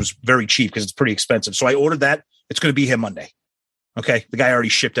Online, which was very cheap because it's pretty expensive. So I ordered that. It's going to be here Monday. Okay. The guy already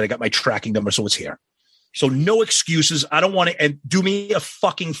shipped it. I got my tracking number, so it's here. So no excuses. I don't want to, and do me a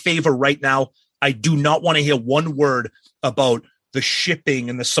fucking favor right now. I do not want to hear one word about the shipping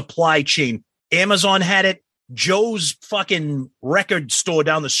and the supply chain. Amazon had it. Joe's fucking record store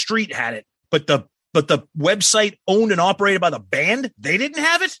down the street had it, but the website owned and operated by the band, they didn't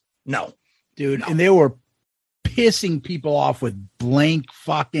have it. No, dude. No. And they were pissing people off with blank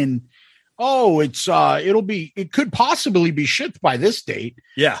fucking, it could possibly be shipped by this date.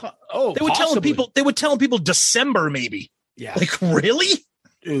 Yeah. They were telling people December, maybe. Yeah. Like, really?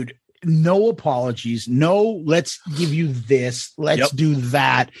 Dude, no apologies. No, let's give you this. Let's do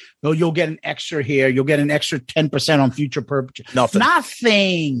that. No, you'll get an extra here. You'll get an extra 10% on future purchase.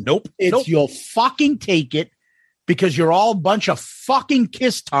 Nothing. Nope. You'll fucking take it because you're all a bunch of fucking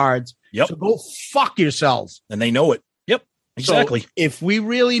kiss tards. Yep. So go fuck yourselves. And they know it. Yep. Exactly. So if we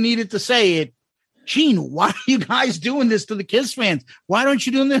really needed to say it, Gene, why are you guys doing this to the Kiss fans? Why don't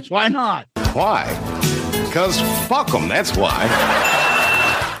you do this? Why not? Why? Because fuck them. That's why.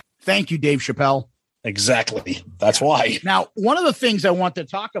 Thank you, Dave Chappelle. Exactly. That's why. Now, one of the things I want to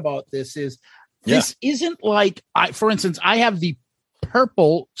talk about this is This isn't like, for instance, I have the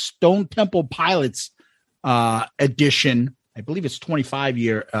purple Stone Temple Pilots edition. I believe it's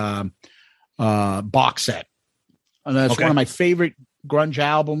 25-year box set. And that's one of my favorite grunge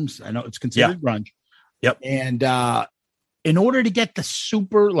albums. I know it's considered grunge. Yep. And in order to get the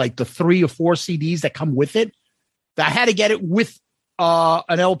super, like the 3 or 4 CDs that come with it, I had to get it with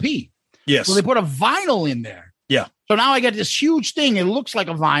an LP. Yes. So they put a vinyl in there. Yeah. So now I got this huge thing. It looks like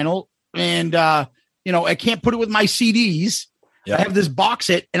a vinyl. And, I can't put it with my CDs. Yep. I have this box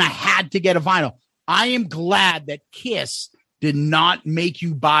set and I had to get a vinyl. I am glad that Kiss did not make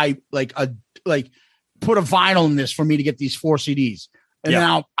you buy put a vinyl in this for me to get these 4 CDs. And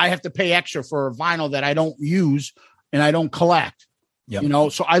now I have to pay extra for a vinyl that I don't use and I don't collect.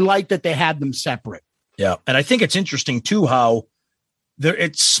 Yep. So I like that they had them separate. Yeah. And I think it's interesting too, how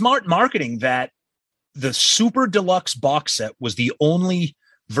it's smart marketing that the super deluxe box set was the only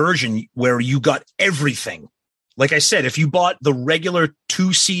version where you got everything. Like I said, if you bought the regular 2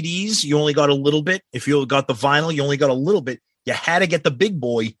 CDs, you only got a little bit. If you got the vinyl, you only got a little bit. You had to get the big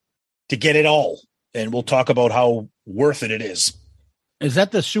boy to get it all. And we'll talk about how worth it is. Is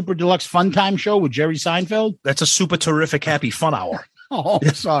that the Super Deluxe Fun Time show with Jerry Seinfeld? That's a super terrific happy fun hour. Oh,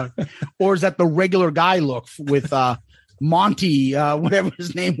 sorry. Or is that the regular guy look with Monty, whatever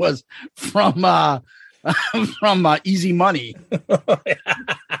his name was, from Easy Money?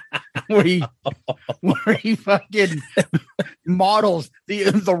 where he fucking models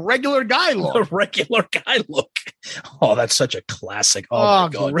the regular guy look. The regular guy look. Oh, that's such a classic. Oh my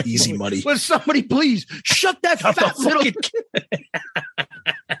God, great. Easy Money. Will somebody please shut that fat little kid?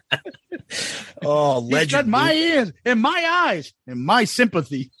 Oh, legend. He's got my ears and my eyes and my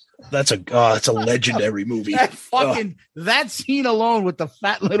sympathy. That's a legendary movie. That scene alone with the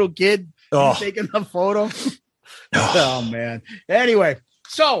fat little kid taking the photo. Oh man. Anyway,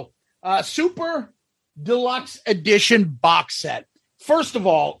 so Super Deluxe Edition box set. First of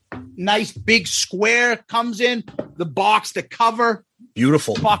all, nice big square comes in the box, the cover.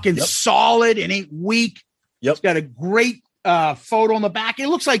 Beautiful. Fucking solid and ain't weak. Yep. It's got a great photo on the back. It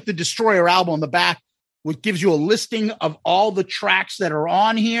looks like the Destroyer album on the back, which gives you a listing of all the tracks that are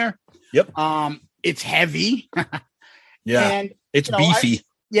on here. Yep. It's heavy. Yeah. And it's beefy.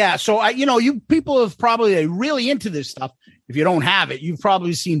 So you people have probably really into this stuff. If you don't have it, you've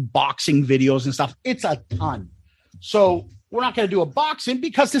probably seen boxing videos and stuff. It's a ton. So we're not going to do a boxing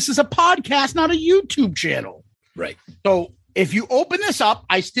because this is a podcast, not a YouTube channel. Right. So if you open this up,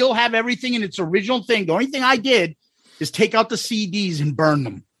 I still have everything in its original thing. The only thing I did is take out the CDs and burn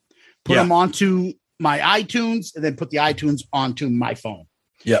them, put them onto my iTunes, and then put the iTunes onto my phone.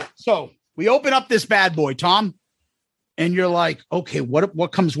 Yeah. So we open up this bad boy, Tom, and you're like, okay,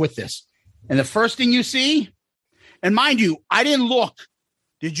 what comes with this? And the first thing you see, and mind you, I didn't look.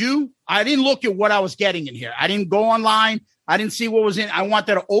 Did you? I didn't look at what I was getting in here. I didn't go online. I didn't see what was in. I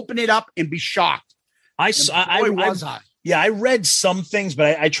wanted to open it up and be shocked. I read some things,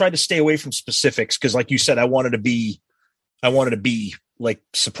 but I tried to stay away from specifics because, like you said, I wanted to be like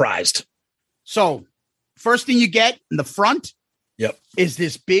surprised. So, first thing you get in the front, is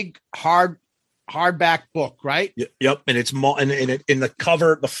this big hardback book, right? Yep, and it's in the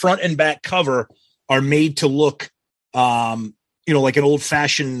cover, the front and back cover are made to look, like an old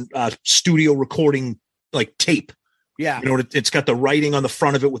fashioned studio recording, like tape. Yeah. It's got the writing on the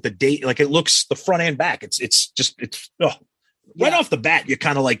front of it with the date. Like it looks the front and back. It's right off the bat. You're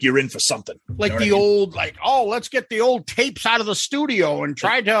kind of like, you're in for something. Like old, let's get the old tapes out of the studio and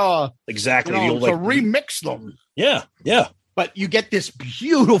try to exactly to remix them. Yeah. Yeah. But you get this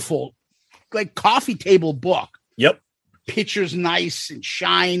beautiful, like coffee table book. Yep. Pictures nice and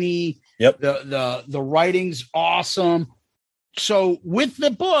shiny. Yep. The writing's awesome. So with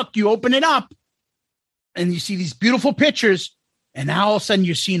the book, you open it up and you see these beautiful pictures, and now all of a sudden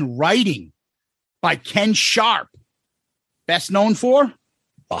you're seeing writing by Ken Sharp, best known for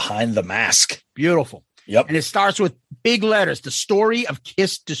Behind the Mask. Beautiful. Yep. And it starts with big letters, the story of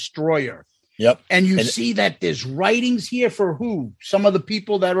Kiss Destroyer. Yep. And you see that there's writings here for who? Some of the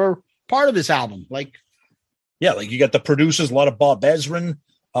people that are part of this album. Like you got the producers, a lot of Bob Ezrin,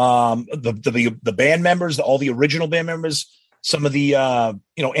 the band members, all the original band members, some of the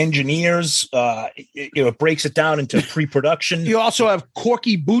engineers. It breaks it down into pre-production. You also have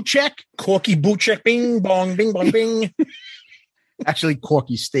Corky Buchek, bing bong, bing bong, bing. Actually,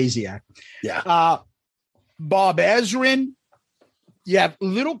 Corky Stasiak. Yeah. Bob Ezrin. You have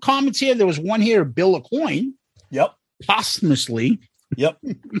little comments here. There was one here, Bill Aucoin. Yep. Posthumously. Yep.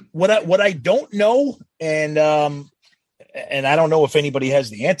 What I don't know, and I don't know if anybody has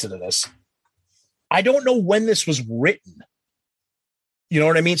the answer to this. I don't know when this was written. You know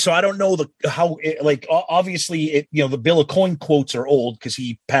what I mean? So I don't know obviously the Bill of Coin quotes are old because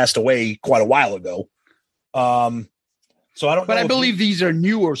he passed away quite a while ago. So I don't know. But I believe these are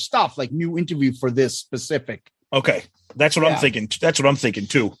newer stuff, like new interview for this specific. Okay. That's what I'm thinking. That's what I'm thinking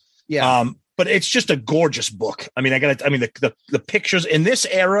too. Yeah. But it's just a gorgeous book. I mean, the pictures in this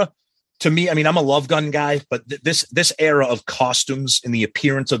era, to me, I mean, I'm a Love Gun guy, but this era of costumes and the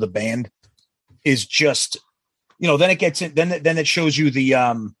appearance of the band is just, then it gets in, then it shows you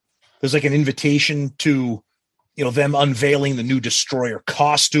there's like an invitation to, them unveiling the new Destroyer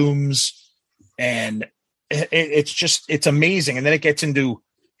costumes, and it's amazing. And then it gets into,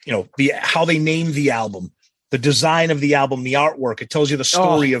 how they name the album, the design of the album, the artwork. It tells you the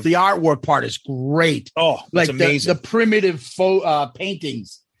story of the artwork part is great. Oh, like amazing. The primitive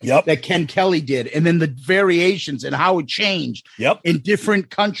paintings. Yep. That Ken Kelly did, and then the variations and how it changed. Yep. In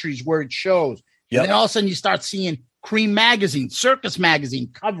different countries where it shows. Yep. And then all of a sudden you start seeing Cream Magazine, Circus Magazine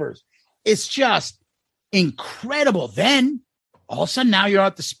covers. It's just incredible. Then all of a sudden now you're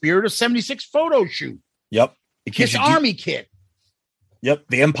at the Spirit of 76 photo shoot. Yep. Kiss Army kit. Yep.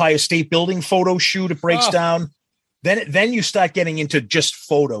 The Empire State Building photo shoot. It breaks down. Then you start getting into just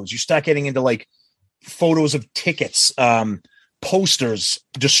photos. You start getting into like photos of tickets, posters,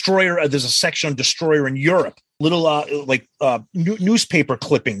 Destroyer. There's a section on Destroyer in Europe, little newspaper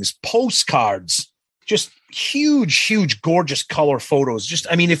clippings, postcards, just huge, gorgeous color photos. Just,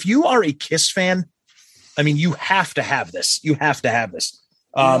 I mean, if you are a Kiss fan, I mean, you have to have this. You have to have this.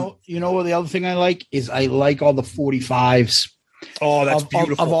 What the other thing I like is I like all the 45s. Oh, that's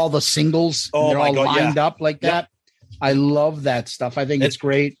beautiful. Of all the singles. Oh, they're my all God, lined up like that. I love that stuff. I think it's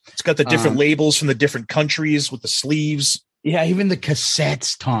great. It's got the different labels from the different countries with the sleeves. Yeah, even the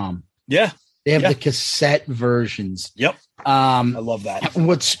cassettes, Tom. Yeah. They have the cassette versions. Yep. I love that.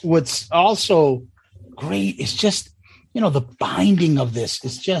 What's also great is just, the binding of this.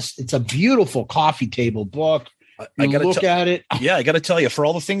 It's a beautiful coffee table book. I got to look at it. Yeah, I got to tell you, for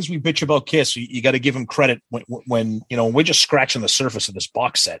all the things we bitch about Kiss, you got to give them credit when we're just scratching the surface of this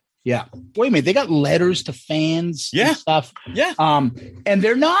box set. Yeah. Wait a minute. They got letters to fans and stuff. Yeah. And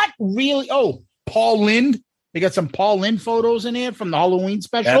they're not really, Paul Lynde. They got some Paul Lynde photos in there from the Halloween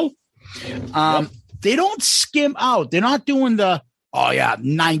special. They don't skim out. They're not doing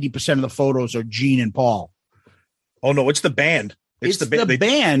 90% of the photos are Gene and Paul. Oh, no, it's the band. It's the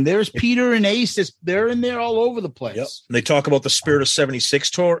band. There's Peter and Ace. They're in there all over the place. Yep. And they talk about the Spirit of 76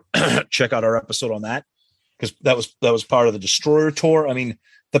 tour. Check out our episode on that, because that was part of the Destroyer tour. I mean,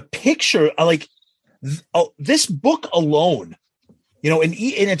 the picture, this book alone, and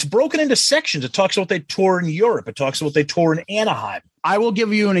it's broken into sections. It talks about they tour in Europe. It talks about they tour in Anaheim. I will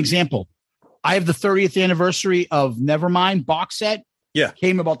give you an example. I have the 30th anniversary of Nevermind box set. Yeah.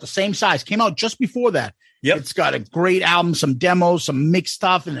 Came about the same size. Came out just before that. Yep. It's got a great album, some demos, some mixed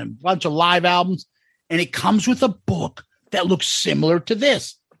stuff, and a bunch of live albums. And it comes with a book that looks similar to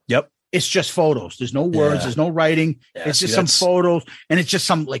this. Yep. It's just photos. There's no words. There's no writing. It's just some photos. And it's just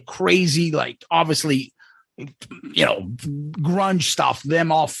some crazy, obviously, grunge stuff.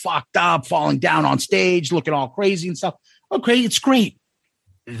 Them all fucked up, falling down on stage, looking all crazy and stuff. Okay, it's great.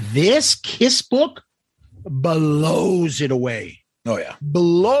 This Kiss book blows it away. Oh, yeah.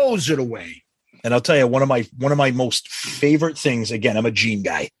 Blows it away. And I'll tell you, one of my most favorite things, again, I'm a Gene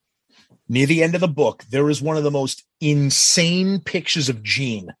guy. Near the end of the book, there is one of the most insane pictures of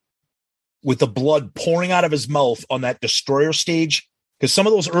Gene with the blood pouring out of his mouth on that Destroyer stage. Because some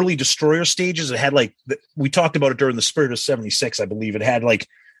of those early Destroyer stages, it had we talked about it during the Spirit of 76, I believe. It had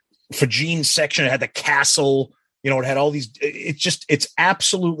for Gene's section, it had the castle, it had all these, it's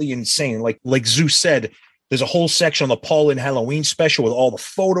absolutely insane. Like Zeus said, there's a whole section on the Paul Lynde Halloween special with all the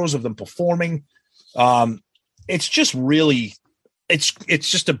photos of them performing. It's just really, it's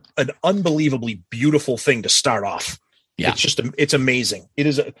just an unbelievably beautiful thing to start off. Yeah. It's amazing. It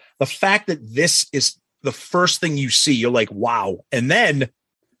is the fact that this is the first thing you see, you're like, wow. And then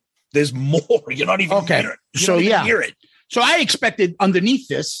there's more. You're not even hear it. Hear it. So I expected underneath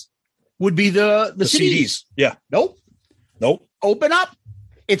this would be the CDs. Yeah. Nope. Open up.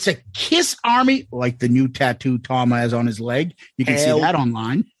 It's a Kiss Army, like the new tattoo Tom has on his leg. You can see that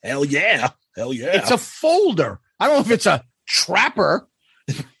online. Hell yeah. It's a folder. I don't know if it's a trapper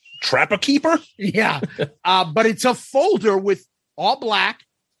keeper. Yeah. But it's a folder with all black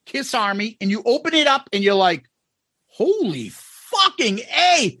Kiss Army, and you open it up and you're like, holy fucking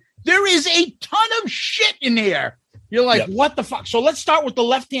A, there is a ton of shit in there. You're like, what the fuck? So let's start with the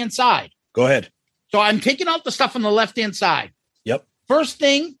left-hand side. Go ahead. So I'm taking out the stuff on the left-hand side. Yep. First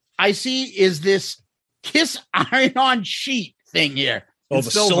thing I see is this Kiss iron-on sheet thing here. Oh,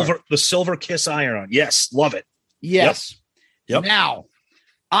 the silver Kiss iron-on. Yes, love it. Yes. Yep. Now,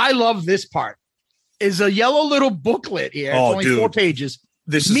 I love this part. Is a yellow little booklet here. It's only 4 pages.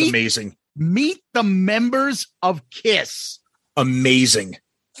 This is amazing. Meet the members of KISS. Amazing.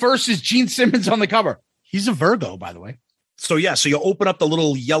 First is Gene Simmons on the cover. He's a Virgo, by the way. So you open up the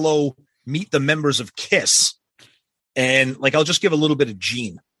little yellow Meet the Members of KISS. And I'll just give a little bit of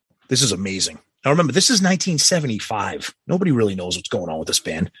Gene. This is amazing. Now remember, this is 1975. Nobody really knows what's going on with this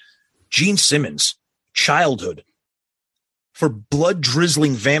band. Gene Simmons, childhood. For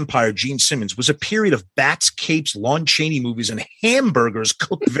blood-drizzling vampire Gene Simmons was a period of bats, capes, Lon Chaney movies, and hamburgers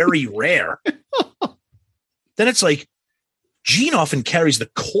cooked very rare. Then it's like, Gene often carries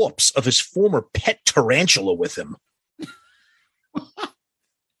the corpse of his former pet tarantula with him.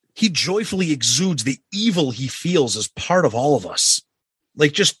 He joyfully exudes the evil he feels as part of all of us.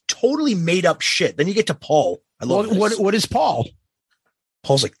 Just totally made up shit. Then you get to Paul. I love this. What is Paul?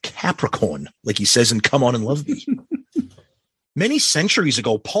 Paul's a Capricorn, like he says in Come On and Love Me. Many centuries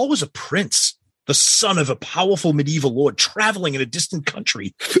ago, Paul was a prince, the son of a powerful medieval lord traveling in a distant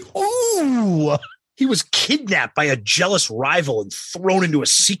country. Ooh! He was kidnapped by a jealous rival and thrown into a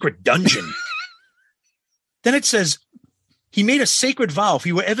secret dungeon. Then it says, he made a sacred vow. If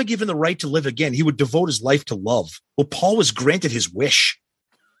he were ever given the right to live again, he would devote his life to love. Well, Paul was granted his wish.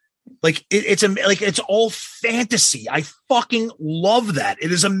 It's all fantasy. I fucking love that.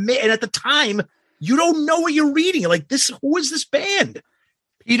 It is and at the time, you don't know what you're reading. Who is this band?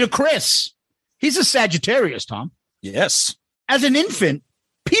 Peter Criss. He's a Sagittarius, Tom. Yes. As an infant,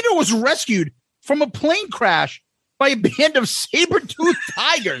 Peter was rescued from a plane crash by a band of saber-toothed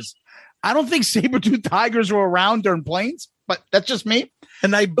tigers. I don't think saber-toothed tigers were around during planes, but that's just me.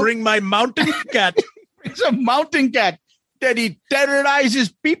 And I bring my mountain cat. It's a mountain cat that he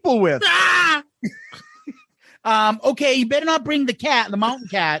terrorizes people with. Ah! Okay, you better not bring the mountain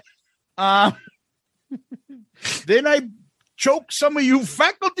cat. Then I choke some of you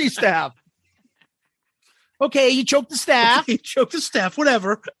faculty staff. Okay, you choke the staff. You choke the staff,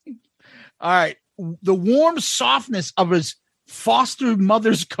 whatever. All right. The warm softness of his foster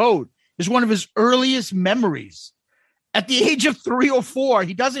mother's coat is one of his earliest memories. At the age of 3 or 4,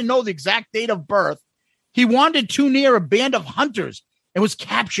 he doesn't know the exact date of birth. He wandered too near a band of hunters and was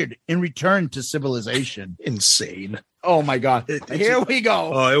captured and returned to civilization. Insane. Oh, my God. Here we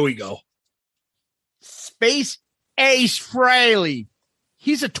go. Oh, here we go. Space Ace Frehley.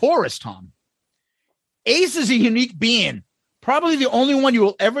 He's a Taurus, Tom. Ace is a unique being, probably the only one you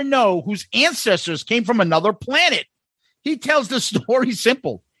will ever know whose ancestors came from another planet. He tells the story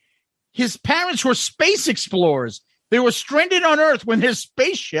simple. His parents were space explorers. They were stranded on Earth when his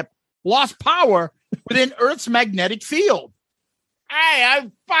spaceship lost power within Earth's magnetic field. Hey,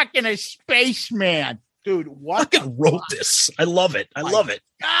 I'm fucking a spaceman. Dude, what? I fucking wrote this. I love it. I love it.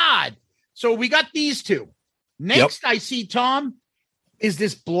 God. So we got these two. Next, I see, Tom, is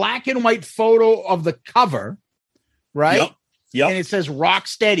this black and white photo of the cover, right? Yep. And it says Rock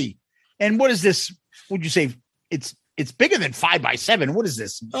Steady. And what is this? Would you say it's bigger than 5x7? What is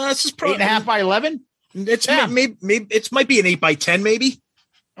this? This is probably 8.5 by 11. It's maybe it might be an 8x10, maybe.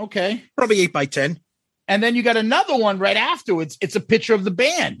 Okay, probably 8x10. And then you got another one right afterwards. It's a picture of the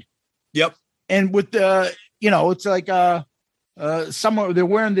band. Yep. And with the, it's like somewhere they're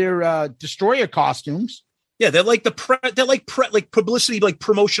wearing their Destroyer costumes. Yeah, they're like publicity, like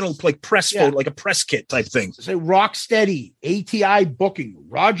promotional, like press photo, like a press kit type thing. Say Rock Steady, ATI Booking,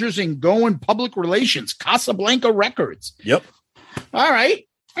 Rogers and Goen Public Relations, Casablanca Records. Yep. All right.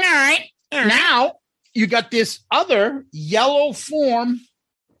 Now you got this other yellow form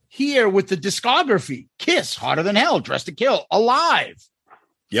here with the discography. KISS, Hotter Than Hell, Dressed to Kill, Alive.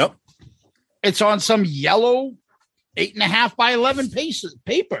 Yep. It's on some yellow 8.5 by 11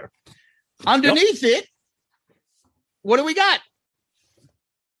 paper. Underneath it, what do we got?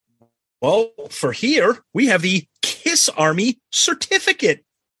 Well, for here, we have the KISS Army certificate.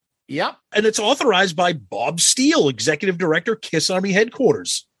 Yep. And it's authorized by Bob Steele, Executive Director, KISS Army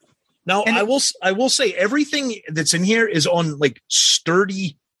Headquarters. Now, I will say everything that's in here is on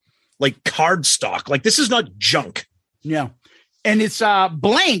sturdy, card stock. This is not junk. Yeah. And it's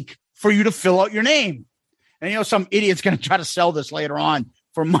blank for you to fill out your name. And some idiot's going to try to sell this later on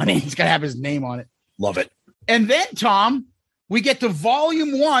for money. He's going to have his name on it. Love it. And then, Tom, we get to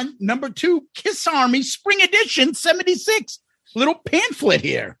Volume 1, Number 2, KISS Army Spring Edition 76. Little pamphlet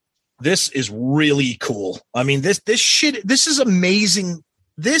here. This is really cool. I mean, this is amazing.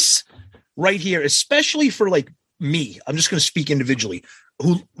 This right here, especially for me, I'm just going to speak individually,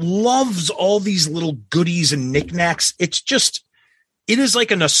 who loves all these little goodies and knickknacks. It is like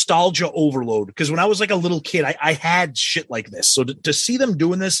a nostalgia overload. Because when I was a little kid, I had shit like this. So to see them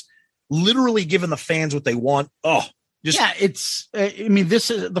doing this, literally giving the fans what they want. Oh, It's. I mean, this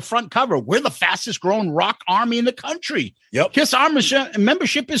is the front cover. We're the fastest growing rock army in the country. Yep. Kiss Army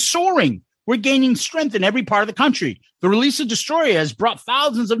membership is soaring. We're gaining strength in every part of the country. The release of Destroyer has brought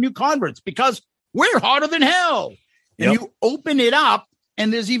thousands of new converts because we're harder than hell. And you open it up,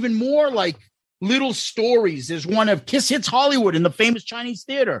 and there's even more like little stories. There's one of Kiss hits Hollywood in the famous Chinese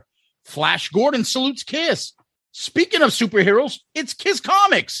theater. Flash Gordon salutes Kiss. Speaking of superheroes, it's Kiss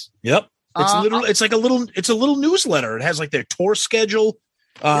Comics. Yep. It's a little newsletter. It has like their tour schedule.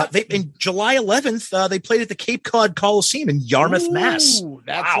 They in July 11th, they played at the Cape Cod Coliseum in Yarmouth, Mass.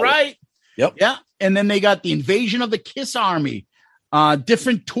 That's right. Yep. Yeah. And then they got the invasion of the Kiss Army,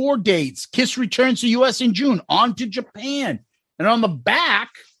 different tour dates. Kiss returns to U.S. in June, on to Japan. And on the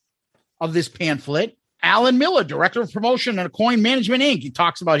back of this pamphlet, Alan Miller, director of promotion at Coin Management Inc. He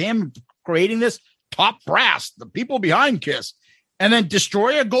talks about him creating this top brass, the people behind Kiss. And then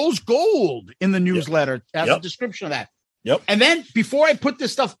Destroyer goes gold in the newsletter as a description of that. Yep. And then before I put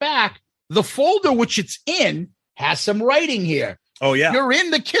this stuff back, the folder which it's in has some writing here. Oh, yeah. You're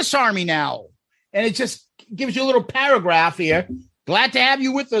in the Kiss Army now. And it just gives you a little paragraph here. Glad to have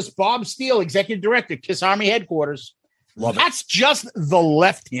you with us, Bob Steele, Executive Director, Kiss Army Headquarters. That's just the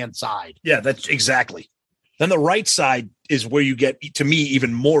left-hand side. Yeah, that's exactly. Then the right side is where you get, to me,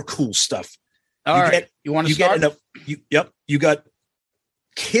 even more cool stuff. You want to start? You got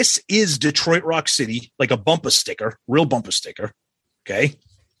Kiss is Detroit Rock City, like a bumper sticker, real bumper sticker. Okay.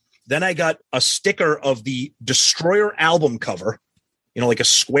 Then I got a sticker of the Destroyer album cover, like a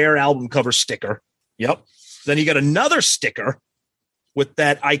square album cover sticker. Yep. Then you got another sticker with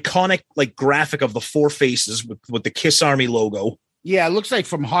that iconic like graphic of the four faces with the Kiss Army logo. Yeah, it looks like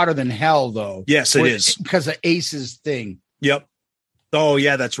from Harder Than Hell, though. Yes, it is. Because of Ace's thing. Yep. Oh,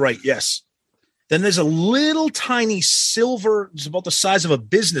 yeah, that's right. Yes. Then there's a little tiny silver, it's about the size of a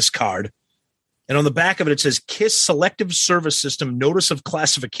business card. And on the back of it, it says Kiss Selective Service System Notice of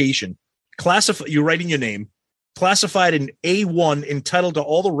Classification. You write in your name. Classified in A1, entitled to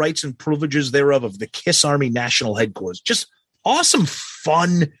all the rights and privileges thereof of the Kiss Army National Headquarters. Just awesome,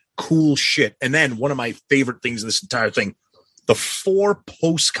 fun, cool shit. And then one of my favorite things in this entire thing, the 4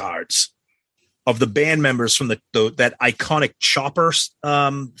 postcards of the band members from that iconic Chopper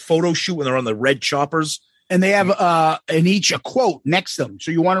photo shoot when they're on the red choppers. And they have in each a quote next to them.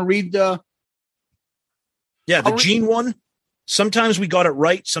 So you want to read the... Yeah, the Gene one. Sometimes we got it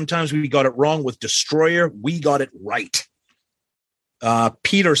right. Sometimes we got it wrong. With Destroyer, we got it right.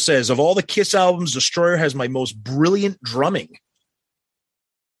 Peter says, of all the Kiss albums, Destroyer has my most brilliant drumming.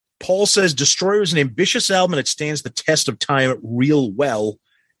 Paul says, Destroyer is an ambitious album and it stands the test of time real well.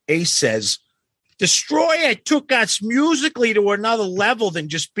 Ace says, Destroyer took us musically to another level than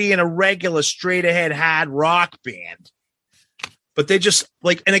just being a regular straight ahead hard rock band. But they just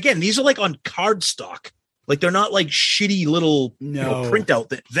like, and again, these are like on cardstock. Like they're not like shitty little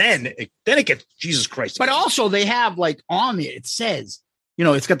printout. Then it gets Jesus Christ. But also they have like on it says,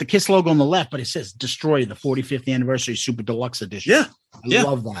 it's got the Kiss logo on the left, but it says Destroyer, the 45th anniversary Super Deluxe Edition. Yeah, I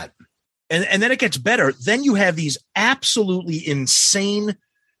love that. And then it gets better. Then you have these absolutely insane.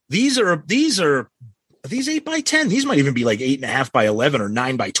 These are 8x10. These might even be like 8.5 by 11 or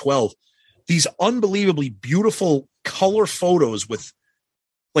 9 by 12. These unbelievably beautiful color photos with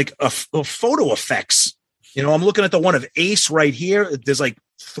like a photo effects. I'm looking at the one of Ace right here. There's like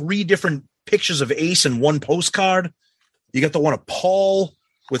 3 different pictures of Ace in one postcard. You got the one of Paul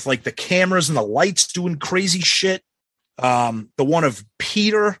with like the cameras and the lights doing crazy shit. The one of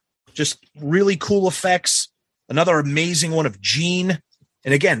Peter, just really cool effects. Another amazing one of Gene.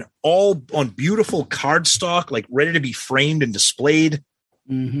 And again, all on beautiful cardstock, like ready to be framed and displayed.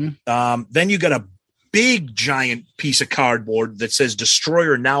 Mm-hmm. Then you got a big giant piece of cardboard that says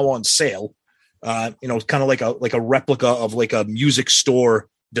Destroyer now on sale. Kind of like a replica of like a music store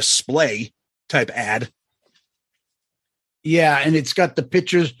display type ad. Yeah, and it's got the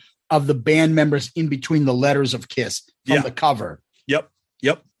pictures of the band members in between the letters of Kiss from the cover. Yep.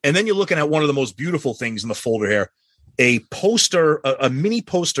 And then you're looking at one of the most beautiful things in the folder here, a poster, a mini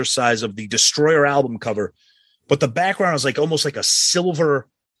poster size of the Destroyer album cover, but the background is like almost like a silver,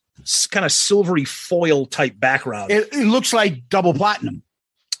 kind of silvery foil type background. It looks like double platinum.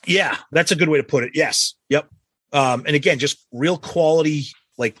 Yeah, that's a good way to put it. Yes. Yep. And again, just real quality,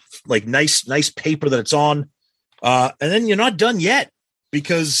 like nice paper that it's on. And then you're not done yet,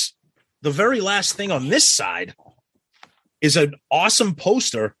 because the very last thing on this side is an awesome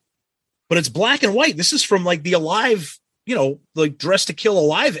poster, but it's black and white. This is from like the Alive, like Dress to Kill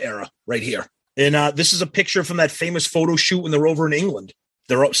Alive era right here. And this is a picture from that famous photo shoot when they're over in England.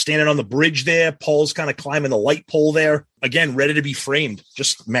 They're up standing on the bridge there. Paul's kind of climbing the light pole there. Again, ready to be framed.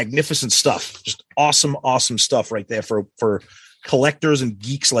 Just magnificent stuff. Just awesome, awesome stuff right there for collectors and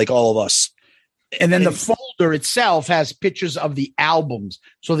geeks like all of us. And then the folder itself has pictures of the albums.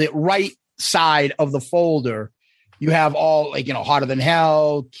 So the right side of the folder, you have all like, Hotter Than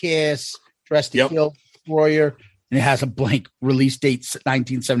Hell, Kiss, Dress to Kill, Destroyer, and it has a blank release date,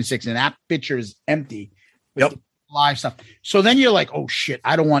 1976. And that picture is empty. Yep. Live stuff. So then you're like, oh shit,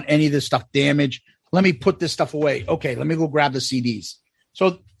 I don't want any of this stuff damaged. Let me put this stuff away. Okay, let me go grab the CDs.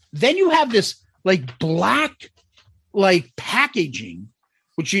 So then you have this like black, like packaging,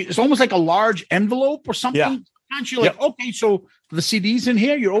 which is almost like a large envelope or something. Yeah. And you're like, okay, so the CD's in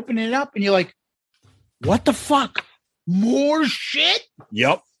here. You're opening it up and you're like, what the fuck? More shit?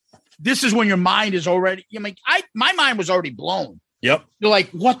 Yep. This is when your mind is already, my mind was already blown. Yep. You're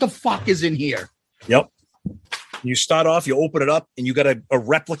like, what the fuck is in here? Yep. You start off, you open it up, and you got a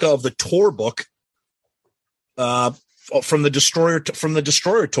replica of the tour book from the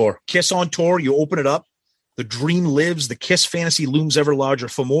Destroyer tour. Kiss on tour. You open it up. The dream lives. The Kiss fantasy looms ever larger.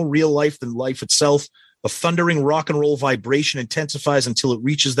 For more real life than life itself, a thundering rock and roll vibration intensifies until it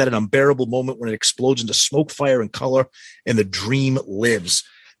reaches that unbearable moment when it explodes into smoke, fire, and color, and the dream lives.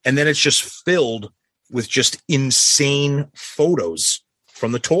 And then it's just filled with just insane photos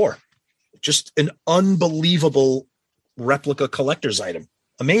from the tour. Just an unbelievable replica collector's item.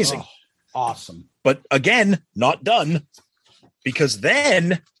 Amazing. Oh, awesome. But again, not done, because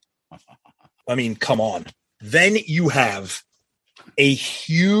then, come on. Then you have a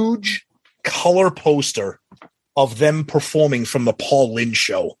huge color poster of them performing from the Paul Lynde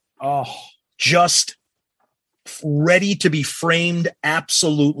show. Oh, just ready to be framed.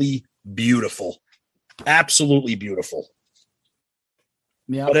 Absolutely beautiful. Absolutely beautiful.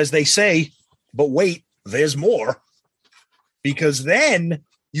 Yeah. But as they say, but wait, there's more, because then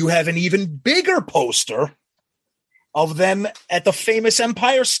you have an even bigger poster of them at the famous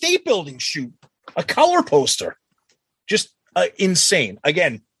Empire State Building shoot, a color poster. Just insane.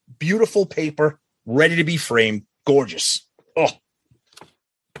 Again, beautiful paper, ready to be framed. Gorgeous. Oh,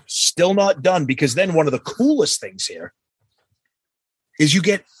 still not done, because then one of the coolest things here is you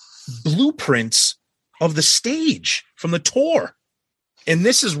get blueprints of the stage from the tour. And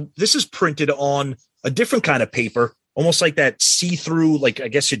this is printed on a different kind of paper, almost like that see-through, like I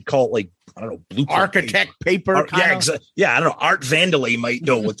guess you'd call it, like, I don't know, blueprint architect paper. I don't know. Art Vandelay might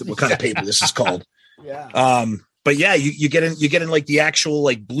know what kind of paper this is called. Yeah. But yeah, you get in like the actual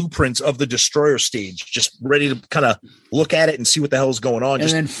like blueprints of the Destroyer stage, just ready to kind of look at it and see what the hell is going on.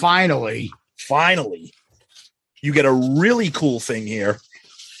 And then finally, you get a really cool thing here,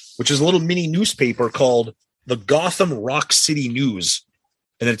 which is a little mini newspaper called the Gotham Rock City News.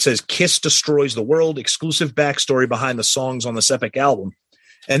 And it says Kiss destroys the world, exclusive backstory behind the songs on this epic album.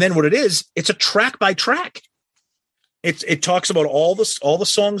 And then what it is, it's a track by track. It talks about all the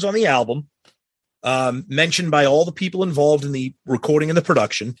songs on the album, mentioned by all the people involved in the recording and the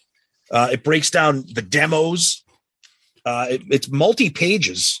production. It breaks down the demos. It's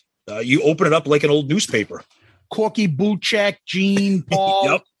multi-pages. You open it up like an old newspaper. Corky Buchek, Gene,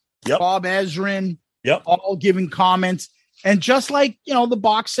 Paul, yep. Bob Ezrin, yep, all giving comments. And just like, the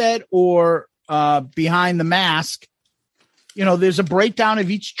box set or Behind the Mask, there's a breakdown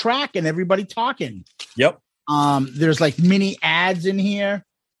of each track and everybody talking. Yep. There's like mini ads in here,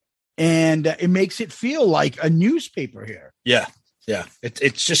 and it makes it feel like a newspaper here. Yeah. Yeah.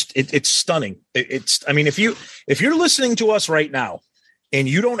 It's stunning. If you're listening to us right now and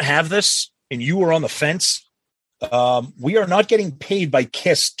you don't have this and you are on the fence, we are not getting paid by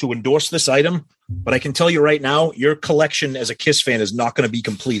Kiss to endorse this item, but I can tell you right now, your collection as a Kiss fan is not going to be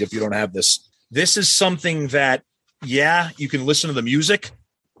complete if you don't have this. This is something that, you can listen to the music,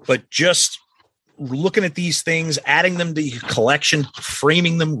 but just looking at these things, adding them to your collection,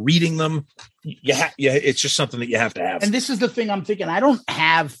 framing them, reading them, it's just something that you have to have. And this is the thing I'm thinking. I don't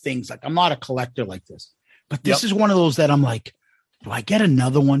have things like, I'm not a collector like this, but this is one of those that I'm like, do I get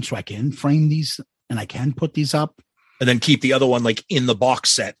another one so I can frame these and I can put these up? And then keep the other one like in the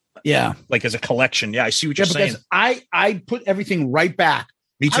box set. Yeah. Like as a collection. Yeah, I see what you're saying. I put everything right back.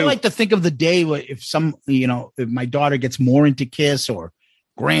 Me too. I like to think of the day where if if my daughter gets more into Kiss or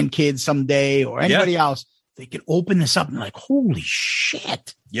grandkids someday or anybody else, they can open this up and like, holy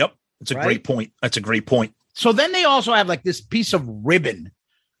shit. Yep. That's a great point. That's a great point. So then they also have like this piece of ribbon,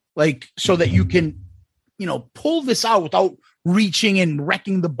 like so that you can, pull this out without reaching and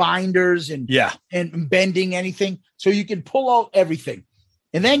wrecking the binders and bending anything. So you can pull out everything.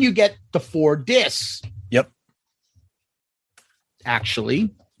 And then you get the 4 discs. Yep.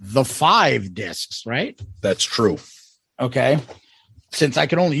 Actually, the 5 discs, right? That's true. Okay. Since I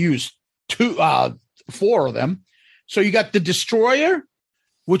can only use 4 of them. So you got the Destroyer,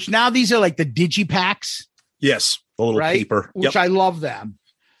 which now these are like the digipacks, Yes, the little right? paper. Which I love them.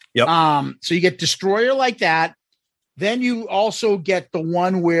 Yep. So you get Destroyer like that. Then you also get the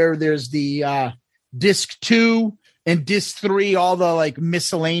one where there's the disc 2 and disc 3, all the like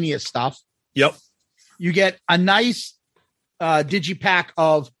miscellaneous stuff. Yep. You get a nice digipack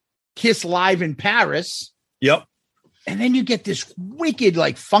of Kiss Live in Paris. Yep. And then you get this wicked,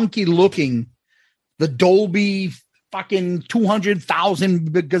 like funky looking, the Dolby fucking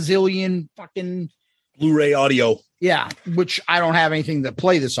 200,000 gazillion fucking Blu-ray audio. Yeah, which I don't have anything to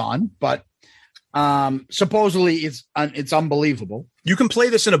play this on, but supposedly it's unbelievable. You can play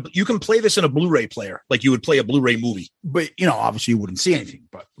this in a Blu-ray player, like you would play a Blu-ray movie. But obviously you wouldn't see anything.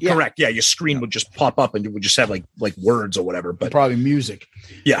 But yeah. Correct. Yeah, your screen would just pop up and it would just have like words or whatever. But probably music.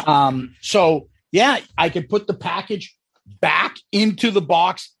 Yeah. So yeah, I could put the package back into the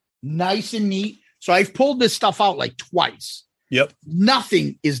box, nice and neat. So I've pulled this stuff out like twice. Yep.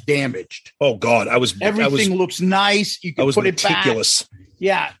 Nothing is damaged. Oh God, everything looks nice. You can put meticulous. it back.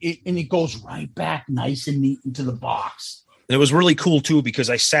 Yeah, and it goes right back, nice and neat into the box. And it was really cool too because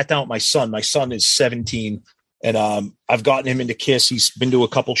I sat down with my son. My son is 17, and I've gotten him into Kiss. He's been to a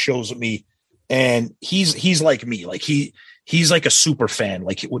couple shows with me, and he's like me. Like he's like a super fan.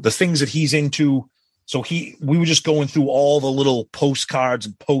 Like with the things that he's into. So we were just going through all the little postcards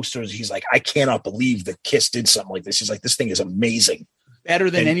and posters. He's like, I cannot believe that Kiss did something like this. He's like, this thing is amazing. Better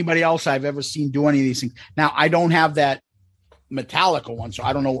than anybody else I've ever seen do any of these things. Now, I don't have that Metallica one, so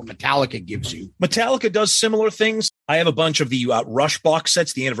I don't know what Metallica gives you. Metallica does similar things. I have a bunch of the Rush box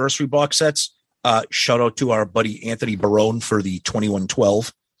sets, the anniversary box sets. Shout out to our buddy Anthony Barone for the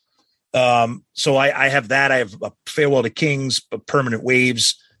 2112. So I have that. I have Farewell to Kings, Permanent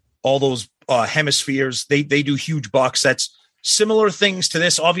Waves, all those hemispheres. They do huge box sets, similar things to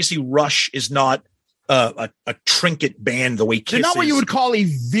this. Obviously Rush is not a trinket band the way Kiss They're not what is. you would call a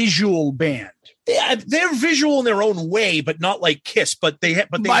visual band. Yeah, they're visual in their own way, but not like Kiss. But they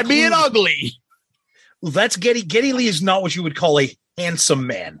by being ugly. That's Geddy Lee is not what you would call a handsome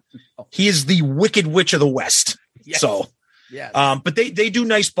man. He is the Wicked Witch of the West. Yes. So yeah. But they do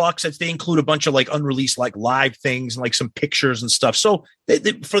nice box sets. They include a bunch of like unreleased like live things and like some pictures and stuff. So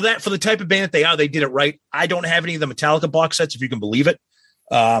for the type of band that they are, they did it right. I don't have any of the Metallica box sets, if you can believe it.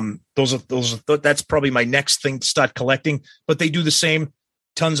 That's probably my next thing to start collecting. But they do the same.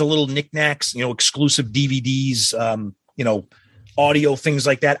 Tons of little knickknacks, exclusive DVDs, audio, things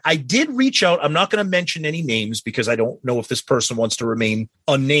like that. I did reach out. I'm not going to mention any names because I don't know if this person wants to remain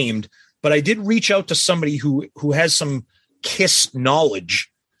unnamed. But I did reach out to somebody who has some Kiss knowledge.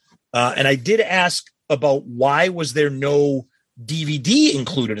 And I did ask about why was there no DVD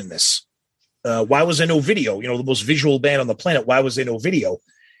included in this? Why was there no video? The most visual band on the planet. Why was there no video?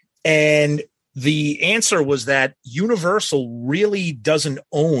 And the answer was that Universal really doesn't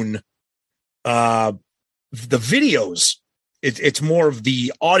own the videos. It's more of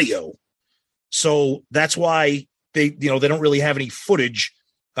the audio. So that's why they don't really have any footage.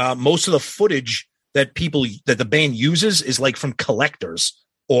 Most of the footage that the band uses is like from collectors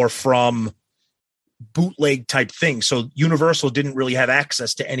or from bootleg type things. So Universal didn't really have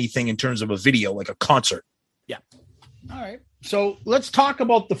access to anything in terms of a video, like a concert. Yeah. All right. So let's talk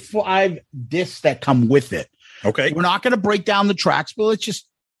about the 5 discs that come with it. Okay. We're not going to break down the tracks, but let's just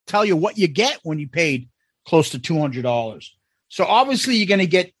tell you what you get when you paid close to $200. So obviously you're going to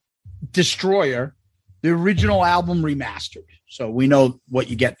get Destroyer, the original album remastered. So we know what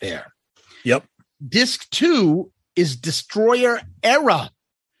you get there. Yep. Disc 2 is Destroyer era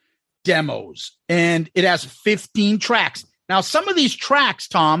demos, and it has 15 tracks. Now, some of these tracks,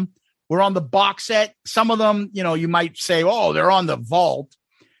 Tom, were on the box set. Some of them, you might say, oh, they're on the vault.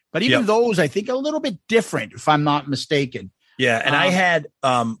 But even those, I think, are a little bit different, if I'm not mistaken. Yeah, and I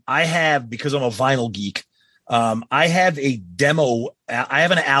have, because I'm a vinyl geek, I have a demo. I have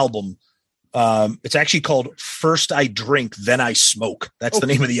an album. It's actually called First I Drink, Then I Smoke. That's the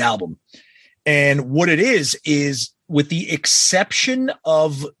name of the album. And what it is with the exception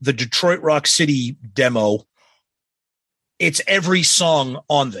of the Detroit Rock City demo, it's every song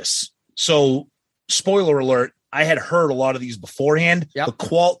on this. So spoiler alert, I had heard a lot of these beforehand. Yep.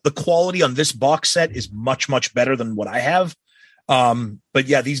 The quality on this box set is much, much better than what I have. But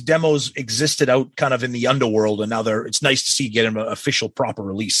yeah, these demos existed out kind of in the underworld, and now it's nice to see getting an official proper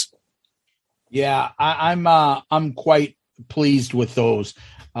release. Yeah, I'm quite pleased with those.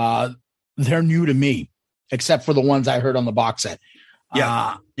 They're new to me, except for the ones I heard on the box set.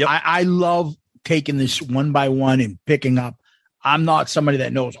 Yeah. Yep. I love taking this one by one and picking up. I'm not somebody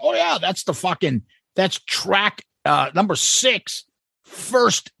that knows, oh yeah, that's track number 6,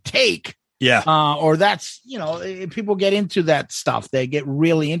 First Take. Yeah. Or that's, people get into that stuff. They get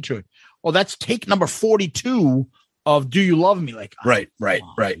really into it. Well, that's take number 42 of Do You Love Me? Like, right.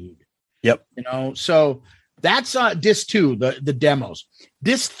 Dude. Yep. So that's disc 2, the demos.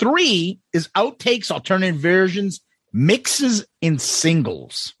 Disc 3 is outtakes, alternative versions, mixes, and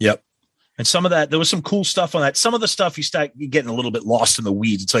singles. Yep. And some of that, there was some cool stuff on that. Some of the stuff you start getting a little bit lost in the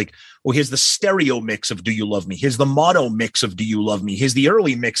weeds. It's like, well, here's the stereo mix of Do You Love Me? Here's the mono mix of Do You Love Me? Here's the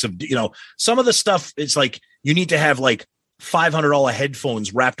early mix of, some of the stuff. It's like you need to have like $500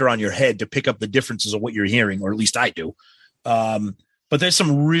 headphones wrapped around your head to pick up the differences of what you're hearing, or at least I do. But there's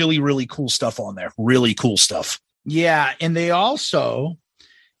some really, really cool stuff on there. Really cool stuff. Yeah. And they also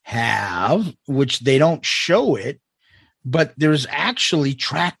have, which they don't show it, but there's actually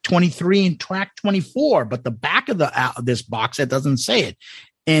track 23 and track 24, but the back of this box that doesn't say it.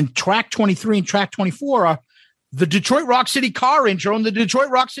 And track 23 and track 24 are the Detroit Rock City car intro and the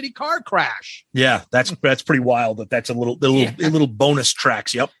Detroit Rock City car crash. Yeah, that's pretty wild. That's a little bonus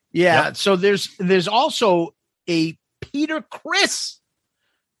tracks. Yep. Yeah. Yep. So there's also a Peter Criss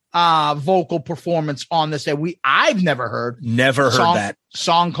vocal performance on this that I've never heard. Never heard that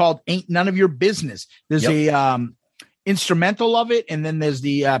song called Ain't None of Your Business. There's a instrumental of it, and then there's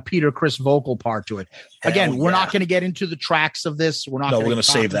the Peter Criss vocal part to it. Again, we're not going to get into the tracks of this. We're going to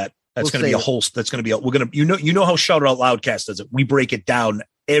save that. That's going to be a whole. That's going to be. We're going to. How Shout It Out Loudcast does it. We break it down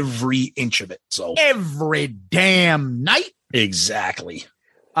every inch of it. So every damn night. Exactly.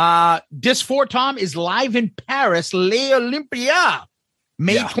 Disc 4, Tom, is live in Paris, Les Olympia,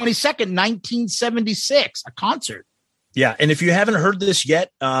 May 22nd, 1976. A concert. Yeah, and if you haven't heard this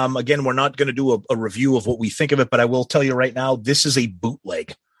yet, again, we're not going to do a review of what we think of it, but I will tell you right now, this is a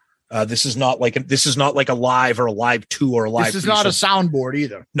bootleg. This is not like a live or a live 2 or a live. This is not a soundboard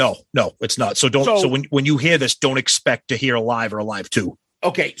either. No, it's not. So when you hear this, don't expect to hear a live or a live 2.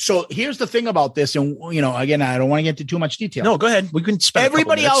 Okay, so here's the thing about this, and again, I don't want to get into too much detail. No, go ahead. We can spend.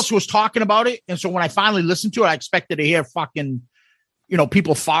 Everybody else was talking about it, and so when I finally listened to it, I expected to hear fucking.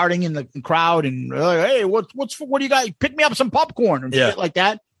 People farting in the crowd and hey, what do you got? Pick me up some popcorn and shit like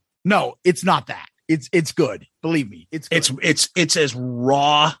that. No, it's not that. It's good. Believe me. It's as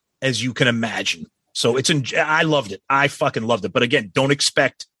raw as you can imagine. So I loved it. I fucking loved it. But again, don't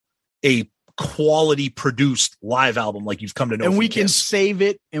expect a quality produced live album like you've come to know. And we can save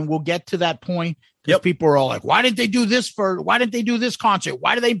it and we'll get to that point. Because people are all like, why didn't they do this concert? Why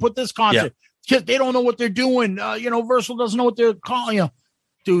did they put this concert? Yep. They don't know what they're doing. Universal doesn't know what they're calling.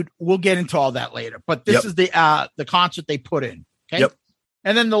 Dude, we'll get into all that later. But this is the concert they put in. Okay. Yep.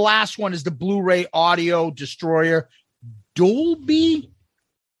 And then the last one is the Blu-ray Audio Destroyer Dolby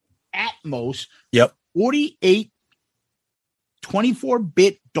Atmos. Yep. 48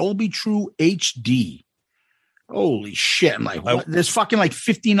 24-bit Dolby True HD. Holy shit. I'm like, what? There's fucking like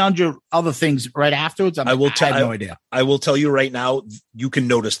 1,500 other things right afterwards. I have no idea. I will tell you right now, you can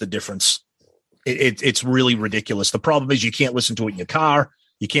notice the difference. It's really ridiculous. The problem is you can't listen to it in your car.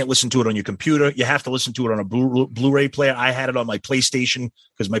 You can't listen to it on your computer. You have to listen to it on a Blu-ray player. I had it on my PlayStation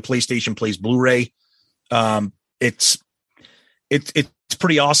because my PlayStation plays Blu-ray. It's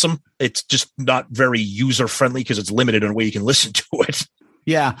pretty awesome. It's just not very user-friendly because it's limited on the way you can listen to it.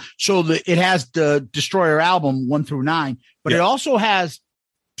 Yeah. So it has the Destroyer album 1 through 9, but it also has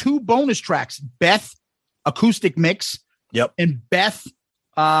 2 bonus tracks, Beth acoustic mix. Yep. And Beth,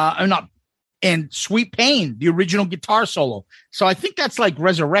 and Sweet Pain, the original guitar solo. So I think that's like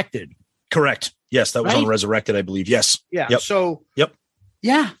Resurrected. Correct. Yes. That was on Resurrected, I believe. Yes. Yeah. Yep. So,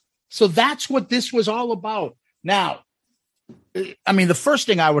 yeah. So that's what this was all about. Now, I mean, the first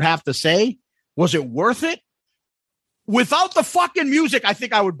thing I would have to say, was it worth it? Without the fucking music, I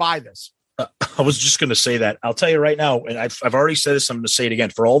think I would buy this. I was just going to say that. I'll tell you right now, and I've already said this, I'm going to say it again.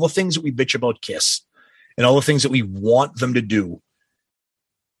 For all the things that we bitch about Kiss and all the things that we want them to do,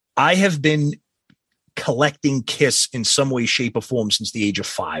 I have been collecting Kiss in some way, shape, or form since the age of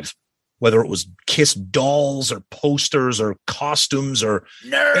 5. Whether it was Kiss dolls or posters or costumes or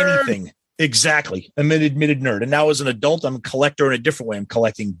anything. Exactly. I'm an admitted nerd. And now as an adult, I'm a collector in a different way. I'm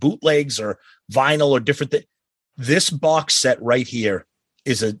collecting bootlegs or vinyl or different things. This box set right here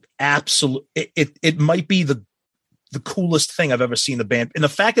is an absolute. It might be the coolest thing I've ever seen the band. And the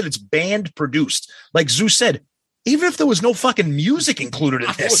fact that it's band produced, like Zeus said, even if there was no fucking music included in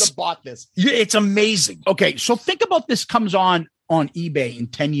this, I would have bought this. It's amazing. Okay, so think about this comes on eBay in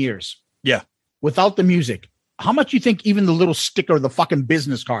 10 years. Yeah. Without the music. How much you think even the little sticker, the fucking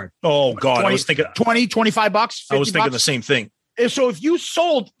business card? Oh, God. 20, I was thinking 20, 25 bucks. I was thinking the same thing. And so if you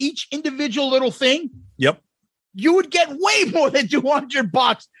sold each individual little thing, you would get way more than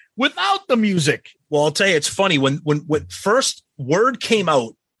 $200 without the music. Well, I'll tell you, it's funny when first word came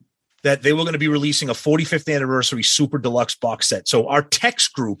out that they were going to be releasing a 45th anniversary super deluxe box set. So our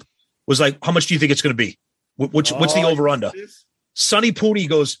text group was like, how much do you think it's going to be? What's the over under? Sonny Pooty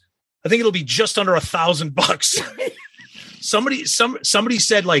goes, I think it'll be just under $1,000. somebody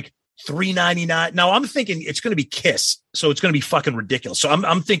said like $399. Now I'm thinking it's going to be Kiss. So it's going to be fucking ridiculous. So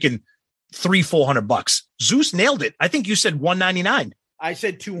I'm thinking $300-400. Zeus nailed it. I think you said $199. I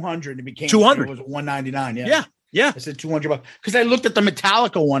said 200. It became 200. It was 199. Yeah. I said $200 because I looked at the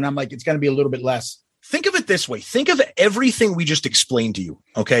Metallica one. I'm like, it's going to be a little bit less. Think of it this way. Think of everything we just explained to you.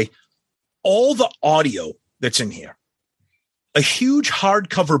 Okay. All the audio that's in here, a huge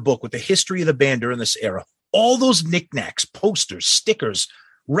hardcover book with the history of the band during this era, all those knickknacks, posters, stickers,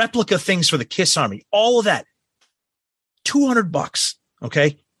 replica things for the Kiss Army, all of that, $200.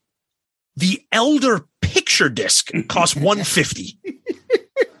 Okay. The Elder picture disc costs $150.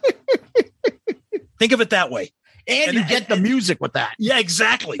 Think of it that way. And you get the music with that. Yeah,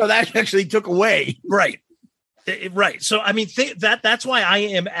 exactly. So that actually took away. Right. Right. So, I mean, that's why I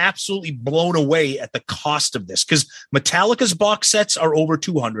am absolutely blown away at the cost of this, because Metallica's box sets are over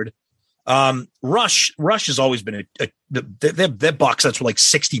 200. Rush has always been their box sets were like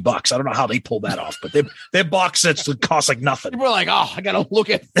 $60. I don't know how they pulled that off, but their box sets would cost like nothing. People are like, oh, I gotta look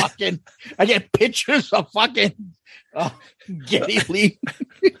at fucking. I get pictures of fucking Geddy Lee.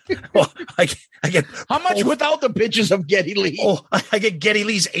 Well, I get how much without the pictures of Geddy Lee? Oh, I get Geddy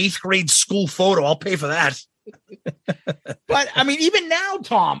Lee's 8th grade school photo. I'll pay for that. But I mean, even now,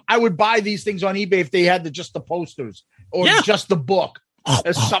 Tom, I would buy these things on eBay if they had just the posters or just the book.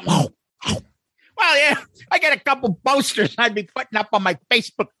 There's something. Well, yeah, I got a couple posters I'd be putting up on my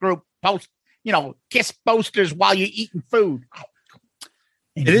Facebook group. Kiss posters while you're eating food.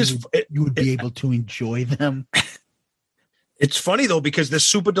 And you would be able to enjoy them. It's funny though, because this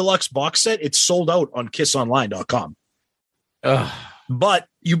super deluxe box set, it's sold out on kissonline.com. But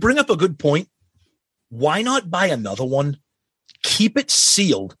you bring up a good point. Why not buy another one? Keep it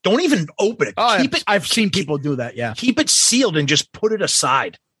sealed. Don't even open it. Keep it. I've seen people do that. Yeah. Keep it sealed and just put it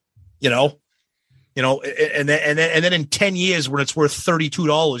aside. And then in 10 years when it's worth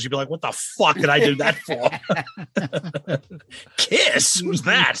 $32, you'd be like, what the fuck did I do that for? Kiss? Who's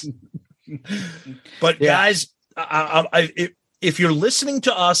that? But guys, if you're listening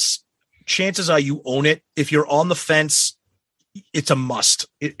to us, chances are you own it. If you're on the fence, it's a must,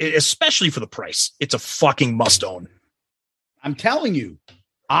 especially for the price. It's a fucking must own. I'm telling you,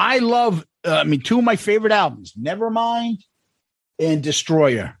 I love, two of my favorite albums, Nevermind and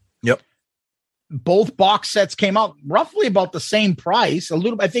Destroyer. Yep. Both box sets came out roughly about the same price. A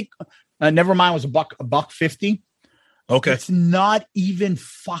little, I think Nevermind was $150. Okay. It's not even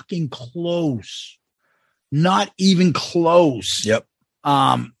fucking close. Not even close. Yep.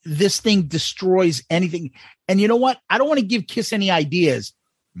 This thing destroys anything. And you know what? I don't want to give Kiss any ideas.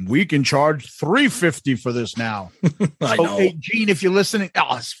 We can charge $350 for this now. I know. Hey, Gene, if you're listening,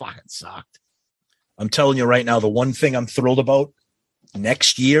 this fucking sucked. I'm telling you right now, the one thing I'm thrilled about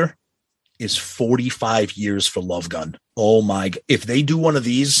next year is 45 years for Love Gun. Oh my God. If they do one of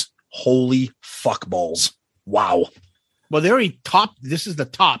these, holy fuck balls. Wow. Well, they already top. This is the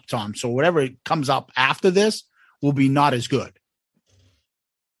top, Tom. So whatever comes up after this will be not as good.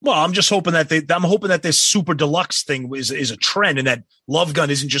 Well, I'm just hoping that this super deluxe thing is a trend, and that Love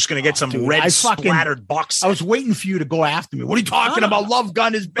Gun isn't just going to get some red splattered box set. I was waiting for you to go after me. What are you talking about? Love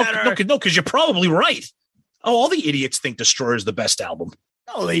Gun is better. No, because you're probably right. Oh, all the idiots think Destroyer is the best album.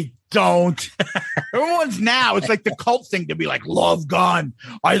 No, they don't. Everyone's now. It's like the cult thing to be like, Love Gun.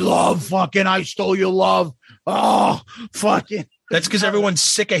 I love fucking I Stole Your Love. Oh, fucking. That's because everyone's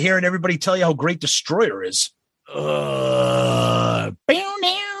sick of hearing everybody tell you how great Destroyer is.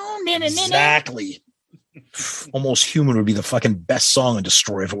 Exactly. Almost Human would be the fucking best song in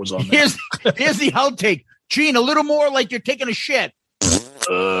Destroyer if it was on there. Here's the outtake. Gene, a little more like you're taking a shit.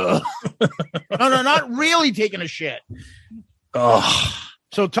 No, not really taking a shit.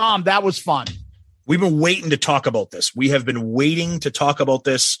 So, Tom, that was fun. We've been waiting to talk about this. We have been waiting to talk about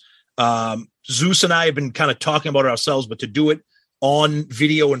this. Zeus and I have been kind of talking about it ourselves, but to do it on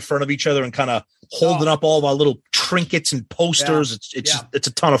video in front of each other and kind of holding up all of our little trinkets and posters, it's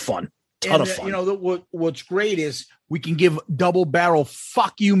a ton of fun. Ton of fun. You know, what's great is we can give double barrel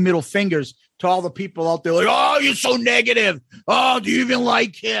fuck you middle fingers to all the people out there like, oh, you're so negative. Oh, do you even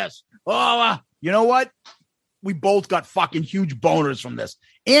like Kiss? Oh, you know what? We both got fucking huge boners from this,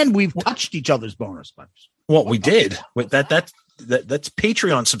 and we've touched each other's boners. Well, we did. That's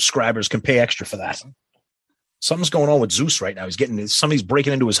Patreon subscribers can pay extra for that. Something's going on with Zeus right now. Somebody's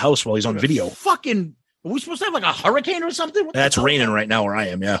breaking into his house while he's on video. Fucking, are we supposed to have like a hurricane or something? That's raining right now where I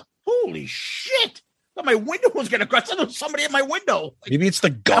am. Yeah. Holy shit! thought my window was going to crash. I thought there was somebody at my window. Maybe it's the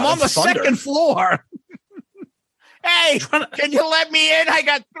God I'm on the of Thunder. second floor. Hey, can you let me in? I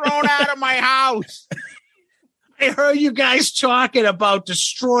got thrown out of my house. I heard you guys talking about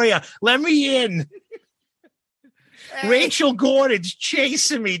Destroyer. Let me in. Hey. Rachel Gordon's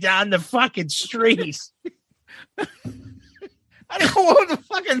chasing me down the fucking street. I don't know what the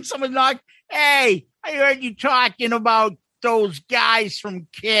fucking someone knocked. Hey, I heard you talking about those guys from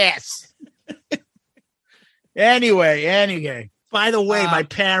Kiss. Anyway. By the way, my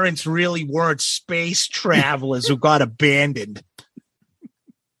parents really weren't space travelers who got abandoned.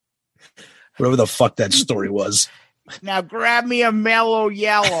 Whatever the fuck that story was. Now grab me a mellow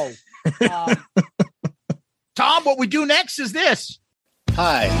yellow. Tom, what we do next is this.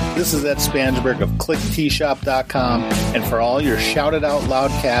 Hi, this is Ed Spansberg of ClickTshop.com, and for all your Shout It Out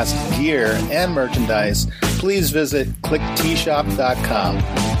Loudcast gear and merchandise, please visit ClickTshop.com.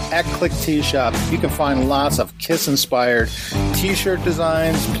 At ClickTshop, you can find lots of Kiss-inspired t-shirt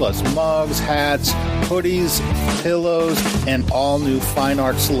designs, plus mugs, hats, hoodies, pillows, and all new fine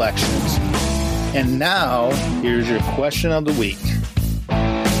art selections. And now, here's your question of the week.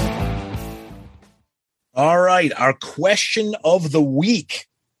 All right. Our question of the week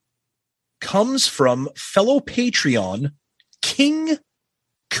comes from fellow Patreon, King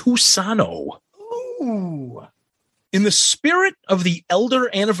Cusano. Ooh. In the spirit of the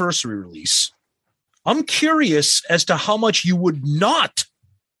Elder Anniversary release, I'm curious as to how much you would not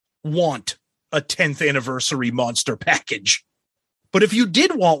want a 10th anniversary Monster package. But if you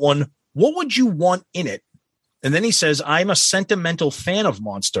did want one, what would you want in it? And then he says, I'm a sentimental fan of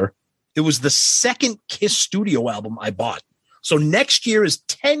Monster. It was the second Kiss studio album I bought. So next year is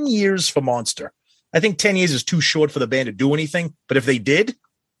 10 years for Monster. I think 10 years is too short for the band to do anything. But if they did,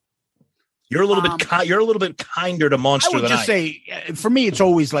 you're a little bit kinder to Monster I would than just say, for me, it's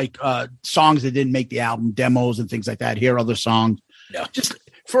always like songs that didn't make the album, demos and things like that. Hear other songs. Yeah. Just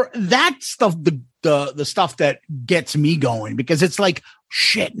for that stuff, the stuff that gets me going, because it's like,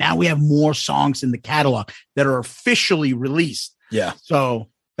 shit, now we have more songs in the catalog that are officially released. Yeah. So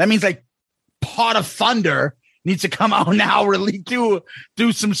that means like Pot of Thunder needs to come out now, really do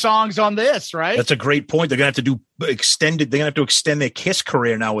some songs on this, right? That's a great point. They're going to have to extend their Kiss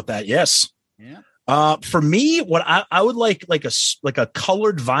career now with that. Yes. Yeah. For me, what I would like a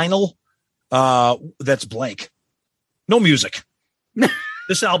colored vinyl that's blank. No music.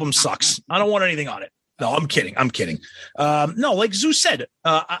 This album sucks. I don't want anything on it. No, I'm kidding. No, like Zeus said,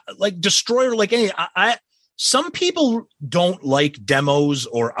 like Destroyer, like any, some people don't like demos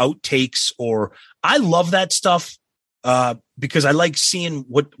or outtakes, or I love that stuff because I like seeing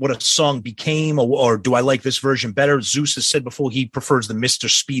what a song became, or do I like this version better? Zeus has said before he prefers the Mr.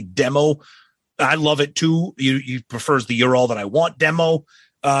 Speed demo. I love it too. He prefers the You're All That I Want demo.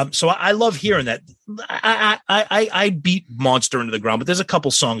 So I love hearing that. I beat Monster into the ground, but there's a couple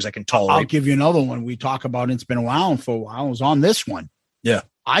songs I can tolerate. I'll give you another one we talk about. It's been around for a while. I was on this one. Yeah.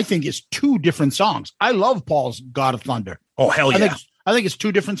 I think it's two different songs. I love Paul's God of Thunder. Oh, hell yeah. I think it's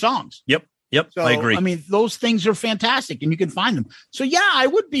two different songs. Yep. So, I agree. I mean, those things are fantastic and you can find them. So yeah, I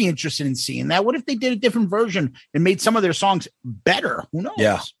would be interested in seeing that. What if they did a different version and made some of their songs better? Who knows?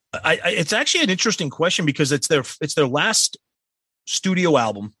 Yeah. It's actually an interesting question because it's their last studio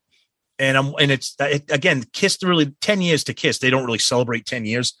album. And it's again, Kiss, really 10 years to Kiss. They don't really celebrate 10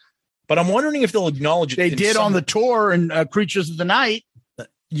 years, but I'm wondering if they'll acknowledge it. They did on the tour and Creatures of the Night.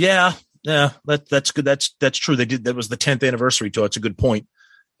 Yeah. That's good. That's true. They did. That was the 10th anniversary tour. It's a good point.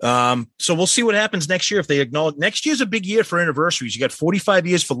 So we'll see what happens next year. If they acknowledge, next year's a big year for anniversaries. You got 45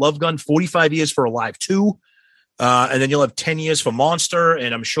 years for Love Gun, 45 years for Alive 2. And then you'll have 10 years for Monster.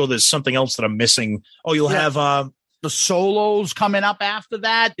 And I'm sure there's something else that I'm missing. Oh, you'll have, the solos coming up after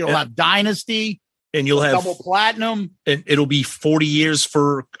that. You'll have Dynasty. And you'll have double platinum. And it'll be 40 years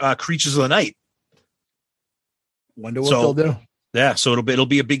for Creatures of the Night. Wonder what they'll do. Yeah, so it'll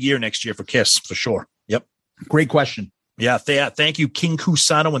be a big year next year for Kiss for sure. Yep. Great question. Yeah, thank you, King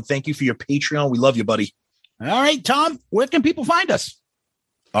Cusano, and thank you for your Patreon. We love you, buddy. All right, Tom, where can people find us?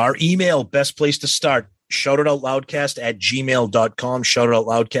 Our email, best place to start, shoutitoutloudcast@gmail.com,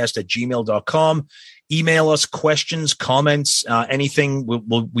 shoutitoutloudcast@gmail.com. Email us questions, comments, anything.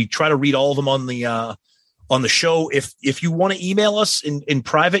 We try to read all of them on the show. If you want to email us in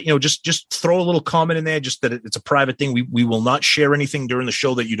private, just throw a little comment in there, just that it's a private thing. We will not share anything during the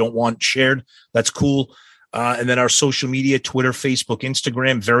show that you don't want shared. That's cool. And then our social media, Twitter, Facebook,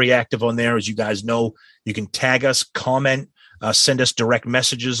 Instagram, very active on there. As you guys know, you can tag us, comment, send us direct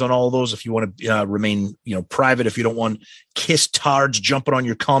messages on all of those. If you want to remain, private, if you don't want Kiss tards jumping on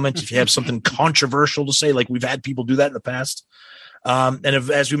your comments, if you have something controversial to say, like we've had people do that in the past.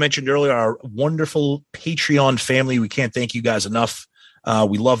 As we mentioned earlier, our wonderful Patreon family, we can't thank you guys enough.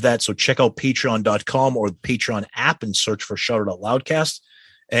 We love that. So check out patreon.com or the Patreon app and search for Shout It Out Loudcast.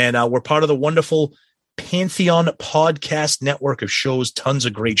 And we're part of the wonderful Pantheon podcast network of shows, tons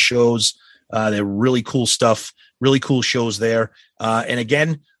of great shows. They're really cool stuff, really cool shows there. And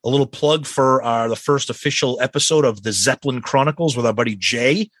again, a little plug for the first official episode of the Zeppelin Chronicles with our buddy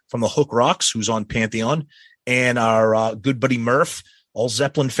Jay from the Hook Rocks, who's on Pantheon, and our good buddy Murph, all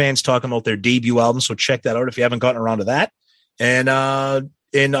Zeppelin fans talking about their debut album. So check that out if you haven't gotten around to that. And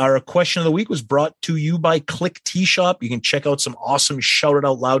our question of the week was brought to you by Click T-Shop. You can check out some awesome Shout It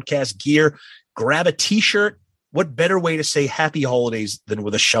Out Loudcast gear. Grab a T-shirt. What better way to say happy holidays than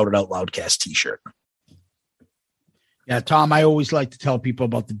with a Shout It Out Loudcast T-shirt? Yeah, Tom, I always like to tell people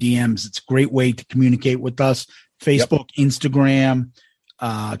about the DMs. It's a great way to communicate with us. Facebook, Instagram,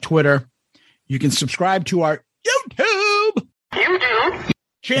 Twitter. You can subscribe to our YouTube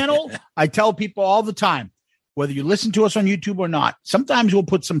channel. I tell people all the time, whether you listen to us on YouTube or not, sometimes we'll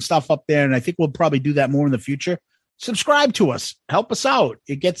put some stuff up there, and I think we'll probably do that more in the future. Subscribe to us. Help us out.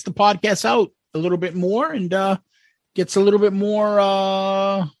 It gets the podcast out a little bit more and gets a little bit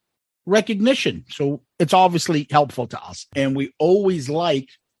more recognition. So it's obviously helpful to us. And we always like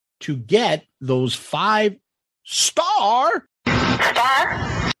to get those 5-star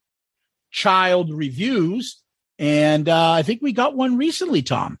child reviews. And I think we got one recently,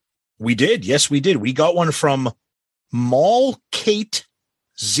 Tom. We did. Yes, we did. We got one from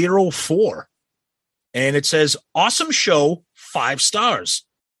Mallkate04. And it says, awesome show, 5 stars.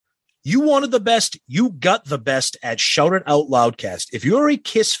 You wanted the best. You got the best at Shout It Out Loudcast. If you're a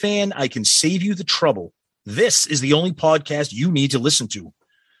Kiss fan, I can save you the trouble. This is the only podcast you need to listen to.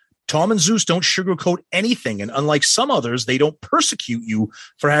 Tom and Zeus don't sugarcoat anything. And unlike some others, they don't persecute you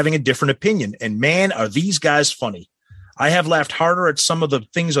for having a different opinion. And man, are these guys funny. I have laughed harder at some of the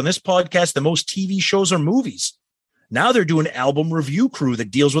things on this podcast than most TV shows or movies. Now they're doing album review crew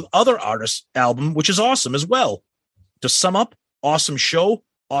that deals with other artists' album, which is awesome as well. To sum up, awesome show,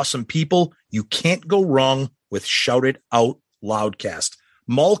 awesome people. You can't go wrong with Shout It Out Loudcast.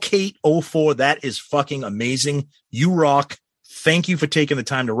 Mallkate04, that is fucking amazing. You rock. Thank you for taking the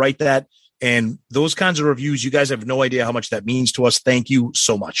time to write that. And those kinds of reviews, you guys have no idea how much that means to us. Thank you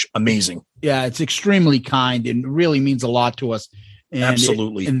so much. Amazing. Yeah, it's extremely kind and really means a lot to us. And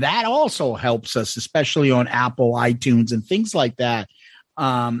absolutely. And that also helps us, especially on Apple, iTunes, and things like that.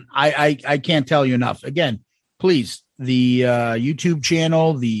 I can't tell you enough. Again, please, the YouTube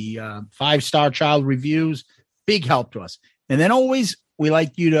channel, the 5-star child reviews, big help to us. And then always, we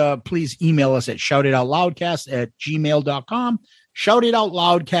like you to please email us at shoutitoutloudcast@gmail.com.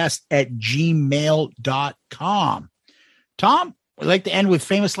 Shoutitoutloudcast@gmail.com. Tom, we'd like to end with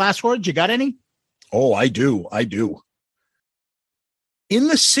famous last words. You got any? Oh, I do. In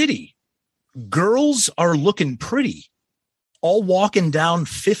the city, girls are looking pretty, all walking down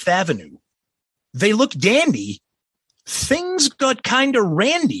Fifth Avenue. They look dandy. Things got kind of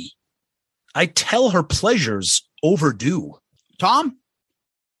randy. I tell her pleasure's overdue. Tom,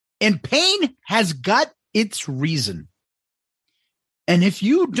 and pain has got its reason. And if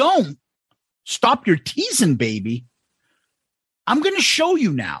you don't stop your teasing, baby, I'm going to show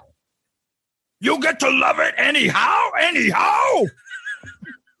you now. You get to love it anyhow. I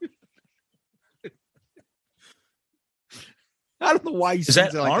don't know why is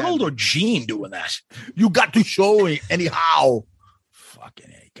that like Arnold or Gene doing that? You got to show it anyhow.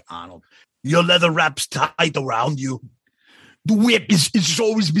 Fucking heck, Arnold. Your leather wraps tight around you. The whip is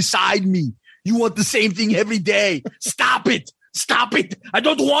always beside me. You want the same thing every day. Stop it. I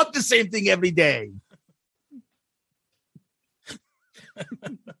don't want the same thing every day.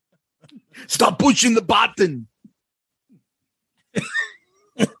 Stop pushing the button.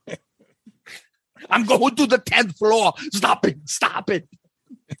 I'm going to the 10th floor. Stop it.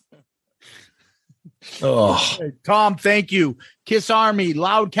 Oh, hey, Tom, thank you. Kiss Army,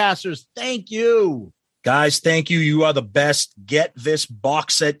 Loudcasters, thank you. Guys, thank you. You are the best. Get this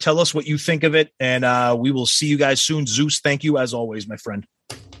box set. Tell us what you think of it, and we will see you guys soon. Zeus, thank you as always, my friend.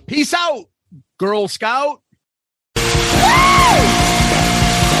 Peace out, Girl Scout. We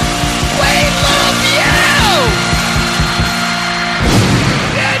love you!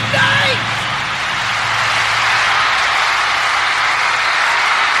 Good night!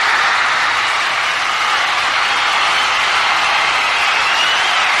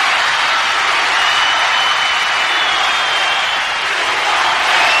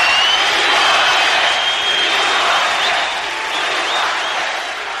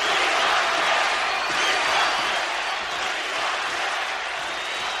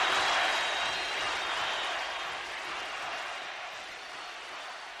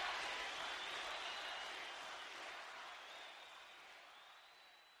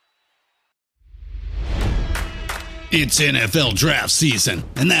 It's NFL draft season,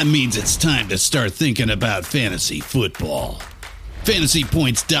 and that means it's time to start thinking about fantasy football.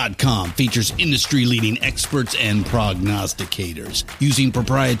 FantasyPoints.com features industry-leading experts and prognosticators using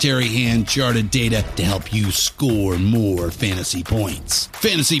proprietary hand-charted data to help you score more fantasy points.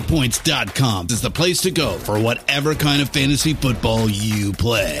 FantasyPoints.com is the place to go for whatever kind of fantasy football you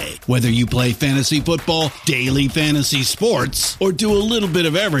play. Whether you play fantasy football, daily fantasy sports, or do a little bit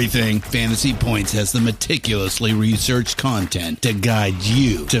of everything, Fantasy Points has the meticulously researched content to guide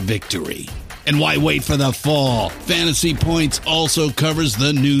you to victory. And why wait for the fall? Fantasy Points also covers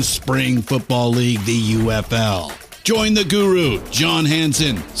the new spring football league, the UFL. Join the guru, John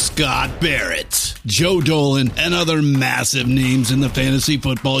Hansen, Scott Barrett, Joe Dolan, and other massive names in the fantasy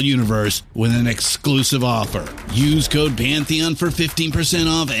football universe with an exclusive offer. Use code Pantheon for 15%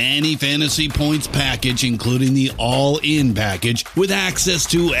 off any Fantasy Points package, including the all-in package, with access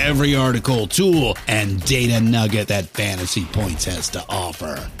to every article, tool, and data nugget that Fantasy Points has to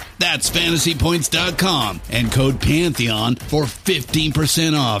offer. That's FantasyPoints.com and code Pantheon for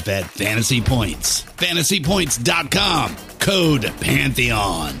 15% off at Fantasy Points. FantasyPoints.com, code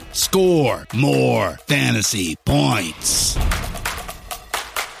Pantheon. Score more fantasy points.